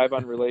thrive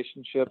on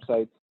relationships.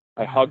 I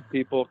hug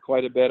people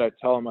quite a bit. I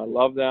tell them I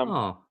love them.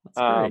 Oh,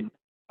 that's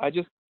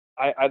great.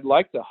 I'd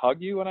like to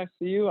hug you when I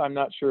see you. I'm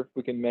not sure if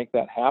we can make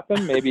that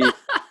happen. Maybe.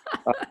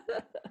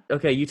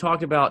 Okay, you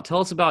talked about. Tell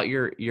us about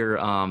your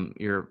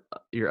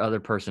other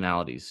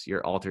personalities,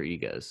 your alter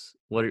egos.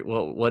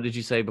 What did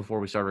you say before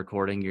we started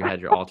recording? You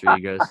had your alter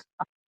egos.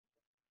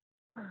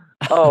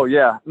 Oh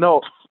yeah,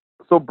 no.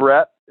 So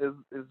Brett is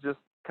just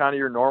kind of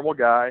your normal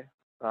guy.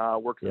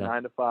 Works a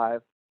 9 to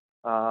 5.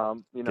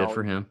 Good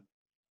for him.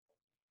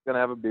 Gonna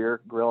have a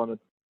beer, grilling a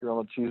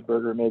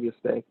cheeseburger, maybe a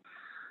steak.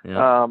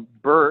 Yeah.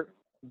 Bert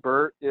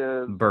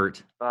is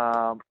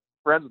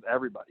friends with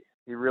everybody.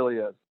 He really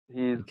is.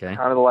 He's kind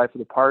of the life of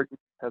the party.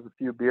 Has a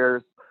few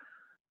beers.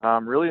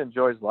 Really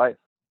enjoys life.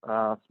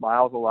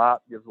 Smiles a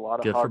lot. Gives a lot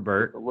of hugs. Good for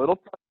Bert.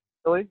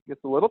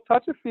 Gets a little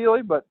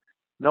touchy-feely, but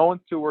no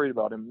one's too worried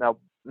about him.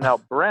 Now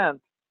Brent,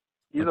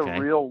 he's a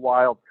real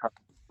wild card.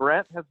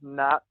 Brent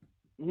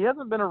he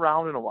hasn't been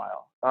around in a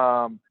while.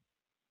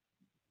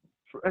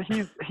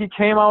 He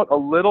came out a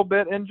little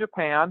bit in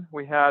Japan.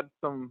 We had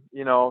some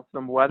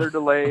weather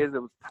delays.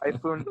 It was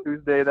Typhoon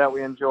Tuesday that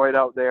we enjoyed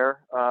out there.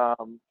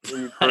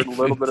 We've heard a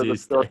little bit of the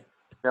story.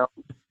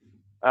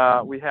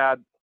 We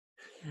had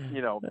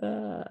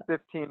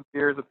 15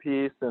 beers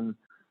apiece, and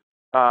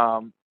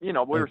we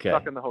were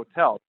stuck in the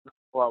hotel. That's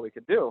all we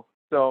could do.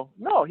 So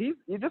no, you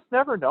just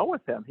never know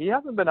with him. He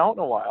hasn't been out in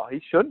a while.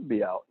 He shouldn't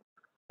be out.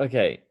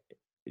 Okay,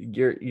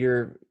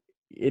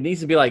 it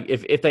needs to be like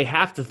if they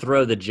have to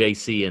throw the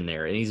JC in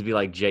there, it needs to be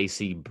like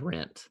JC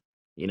Brent.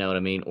 You know what I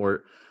mean?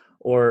 Or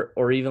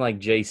even like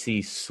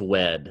JC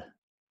Swed.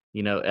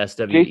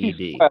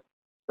 SWED.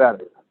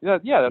 Better.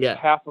 Yeah, that's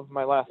half of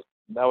my last.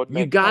 That would.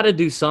 You got to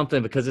do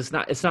something because it's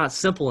not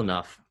simple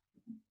enough.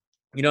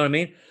 You know what I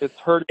mean? It's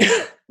hurting.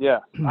 Yeah,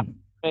 I'm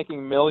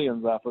making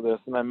millions off of this,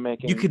 and I'm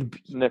making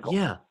nickels.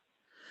 Yeah.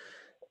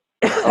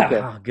 Okay.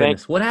 Oh,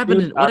 goodness. What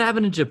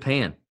happened in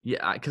Japan?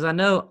 Yeah, because I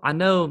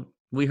know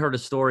we heard a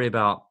story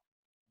about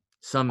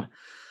some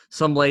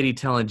lady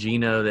telling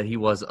Gino that he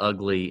was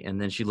ugly,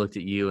 and then she looked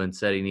at you and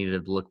said he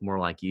needed to look more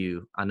like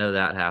you. I know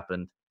that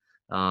happened.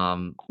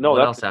 What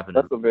else happened?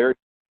 That's a very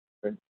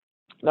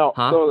no.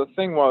 Huh? So the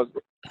thing was,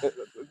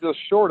 the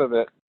short of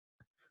it,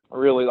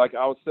 really, like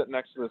I was sitting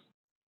next to this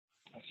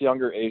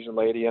younger Asian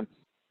lady,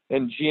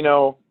 and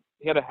Gino,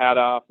 he had a hat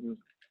off and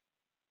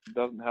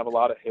doesn't have a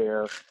lot of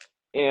hair.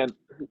 And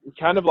he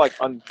kind of like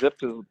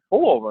unzipped his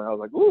pullover, and I was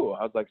like, "Ooh!"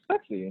 I was like,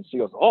 "Sexy," and she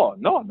goes, "Oh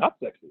no, I'm not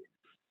sexy."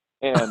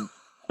 And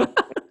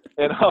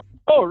and I was,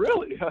 "Oh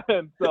really?"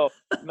 And I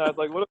was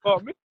like, "What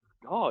about me?"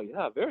 "Oh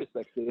yeah, very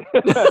sexy."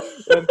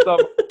 And so,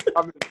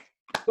 I mean,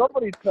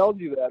 somebody tells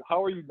you that,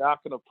 how are you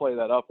not going to play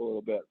that up a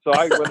little bit? So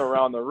I went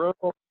around the room.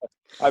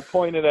 I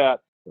pointed at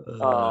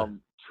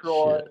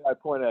Troy, Shit. I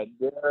pointed at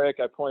Derek,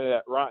 I pointed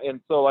at Ryan,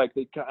 and so like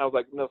I was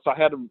like, no, so I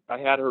had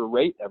her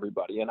rate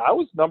everybody, and I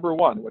was number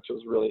one, which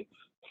was really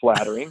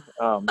flattering.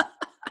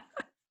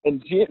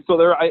 And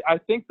so I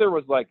think there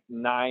was like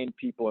 9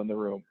 people in the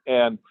room,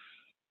 and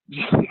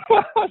she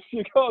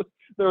goes,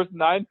 there was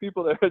 9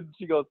 people there, and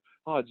she goes,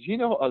 oh,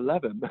 Gino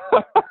 11.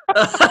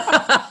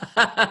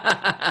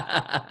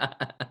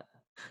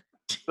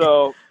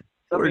 So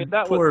I mean,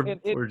 that poor was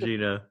poor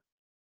Gino.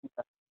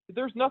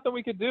 There's nothing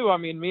we could do. I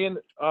mean, me and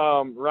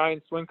Ryan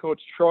swing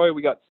coach Troy,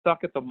 we got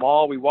stuck at the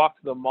mall. We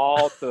walked to the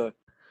mall to,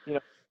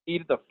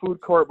 eat at the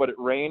food court, but it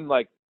rained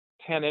like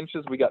 10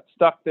 inches. We got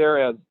stuck there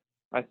as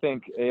I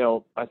think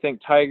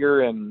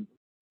Tiger and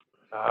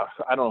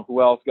I don't know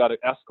who else got an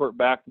escort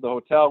back to the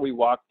hotel. We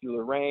walked through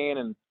the rain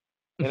and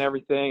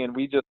everything, and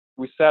we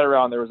sat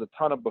around. There was a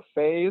ton of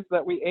buffets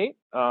that we ate,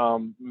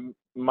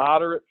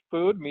 moderate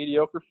food,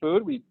 mediocre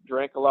food. We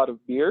drank a lot of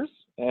beers,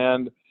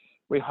 and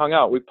we hung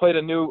out. We played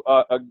a new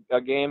a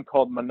game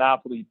called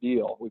Monopoly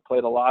Deal. We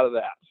played a lot of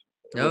that,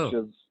 which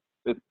is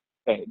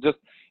okay. Just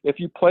if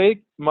you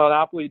play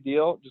Monopoly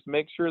Deal, just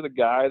make sure the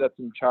guy that's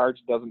in charge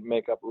doesn't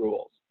make up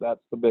rules.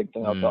 That's the big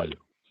thing I'll tell you.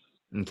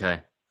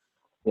 Okay.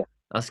 Yeah.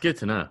 That's good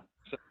to know.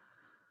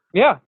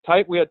 Yeah.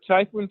 We had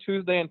Typhoon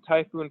Tuesday and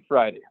Typhoon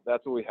Friday.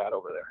 That's what we had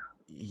over there.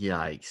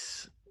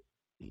 Yikes.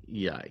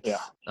 Yeah.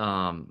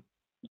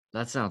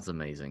 That sounds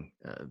amazing.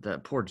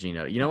 That poor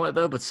Gino. You know what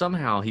though? But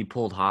somehow he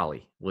pulled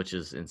Holly, which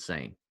is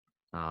insane.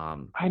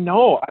 I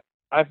know.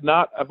 I've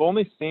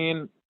only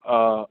seen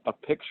a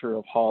picture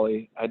of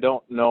Holly. I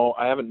don't know.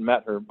 I haven't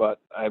met her, but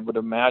I would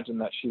imagine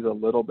that she's a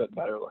little bit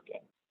better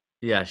looking.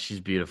 Yeah, she's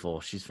beautiful.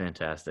 She's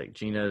fantastic.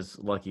 Gino's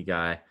a lucky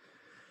guy.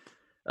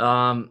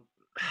 All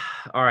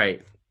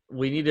right.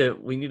 We need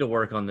to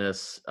work on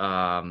this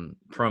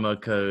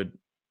promo code,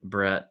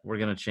 Brett. We're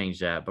gonna change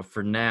that. But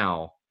for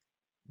now,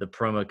 the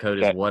promo code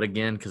is what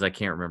again? Because I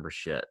can't remember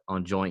shit.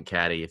 On Joint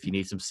Caddy, if you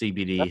need some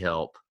CBD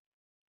help.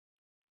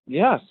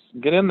 Yes,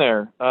 get in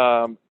there.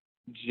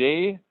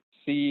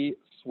 JC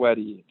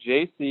Sweaty.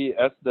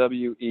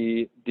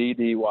 JCSWEDDY.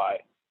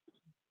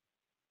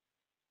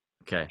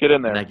 Okay. Get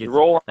in there. That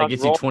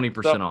gets you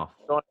 20% off.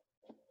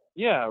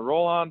 Yeah,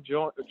 roll on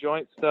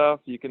joint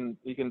stuff. You can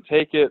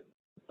take it.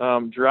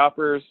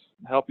 Droppers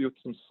help you with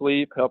some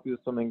sleep, help you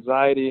with some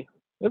anxiety.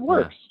 It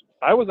works.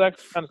 Yeah. I was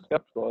actually kind of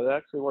skeptical. It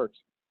actually works.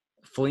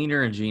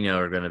 Fleener and Gino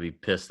are going to be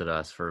pissed at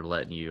us for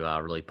letting you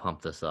really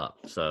pump this up.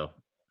 So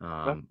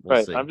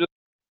we'll see. I'm just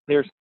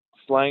here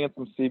slanging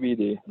some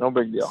CBD. No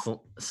big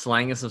deal.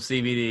 Slanging some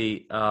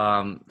CBD.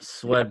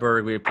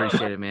 Swedberg, we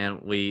appreciate it, man.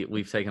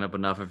 We've taken up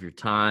enough of your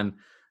time.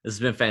 This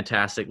has been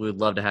fantastic. We would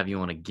love to have you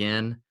on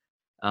again.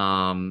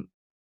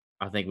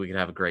 I think we could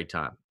have a great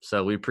time.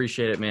 So we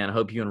appreciate it, man. I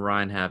hope you and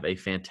Ryan have a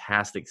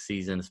fantastic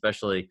season,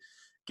 especially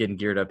getting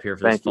geared up here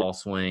for this fall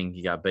swing.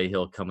 You got Bay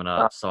Hill coming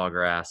up,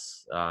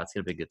 Sawgrass. It's going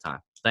to be a good time.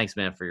 Thanks,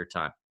 man, for your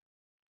time.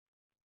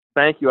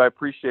 Thank you. I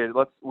appreciate it.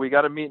 We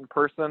got to meet in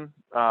person.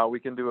 We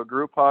can do a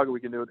group hug. We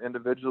can do it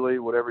individually,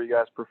 whatever you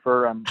guys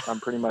prefer. I'm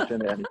pretty much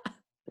into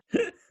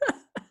anything.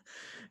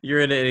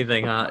 You're into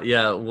anything, huh?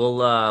 Yeah,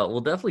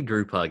 we'll definitely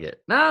group hug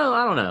it. No,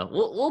 I don't know.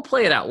 We'll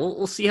play it out.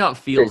 We'll see how it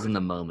feels in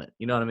the moment.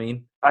 You know what I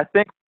mean? I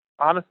think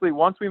honestly,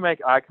 once we make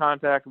eye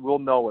contact, we'll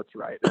know what's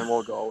right and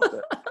we'll go with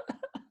it.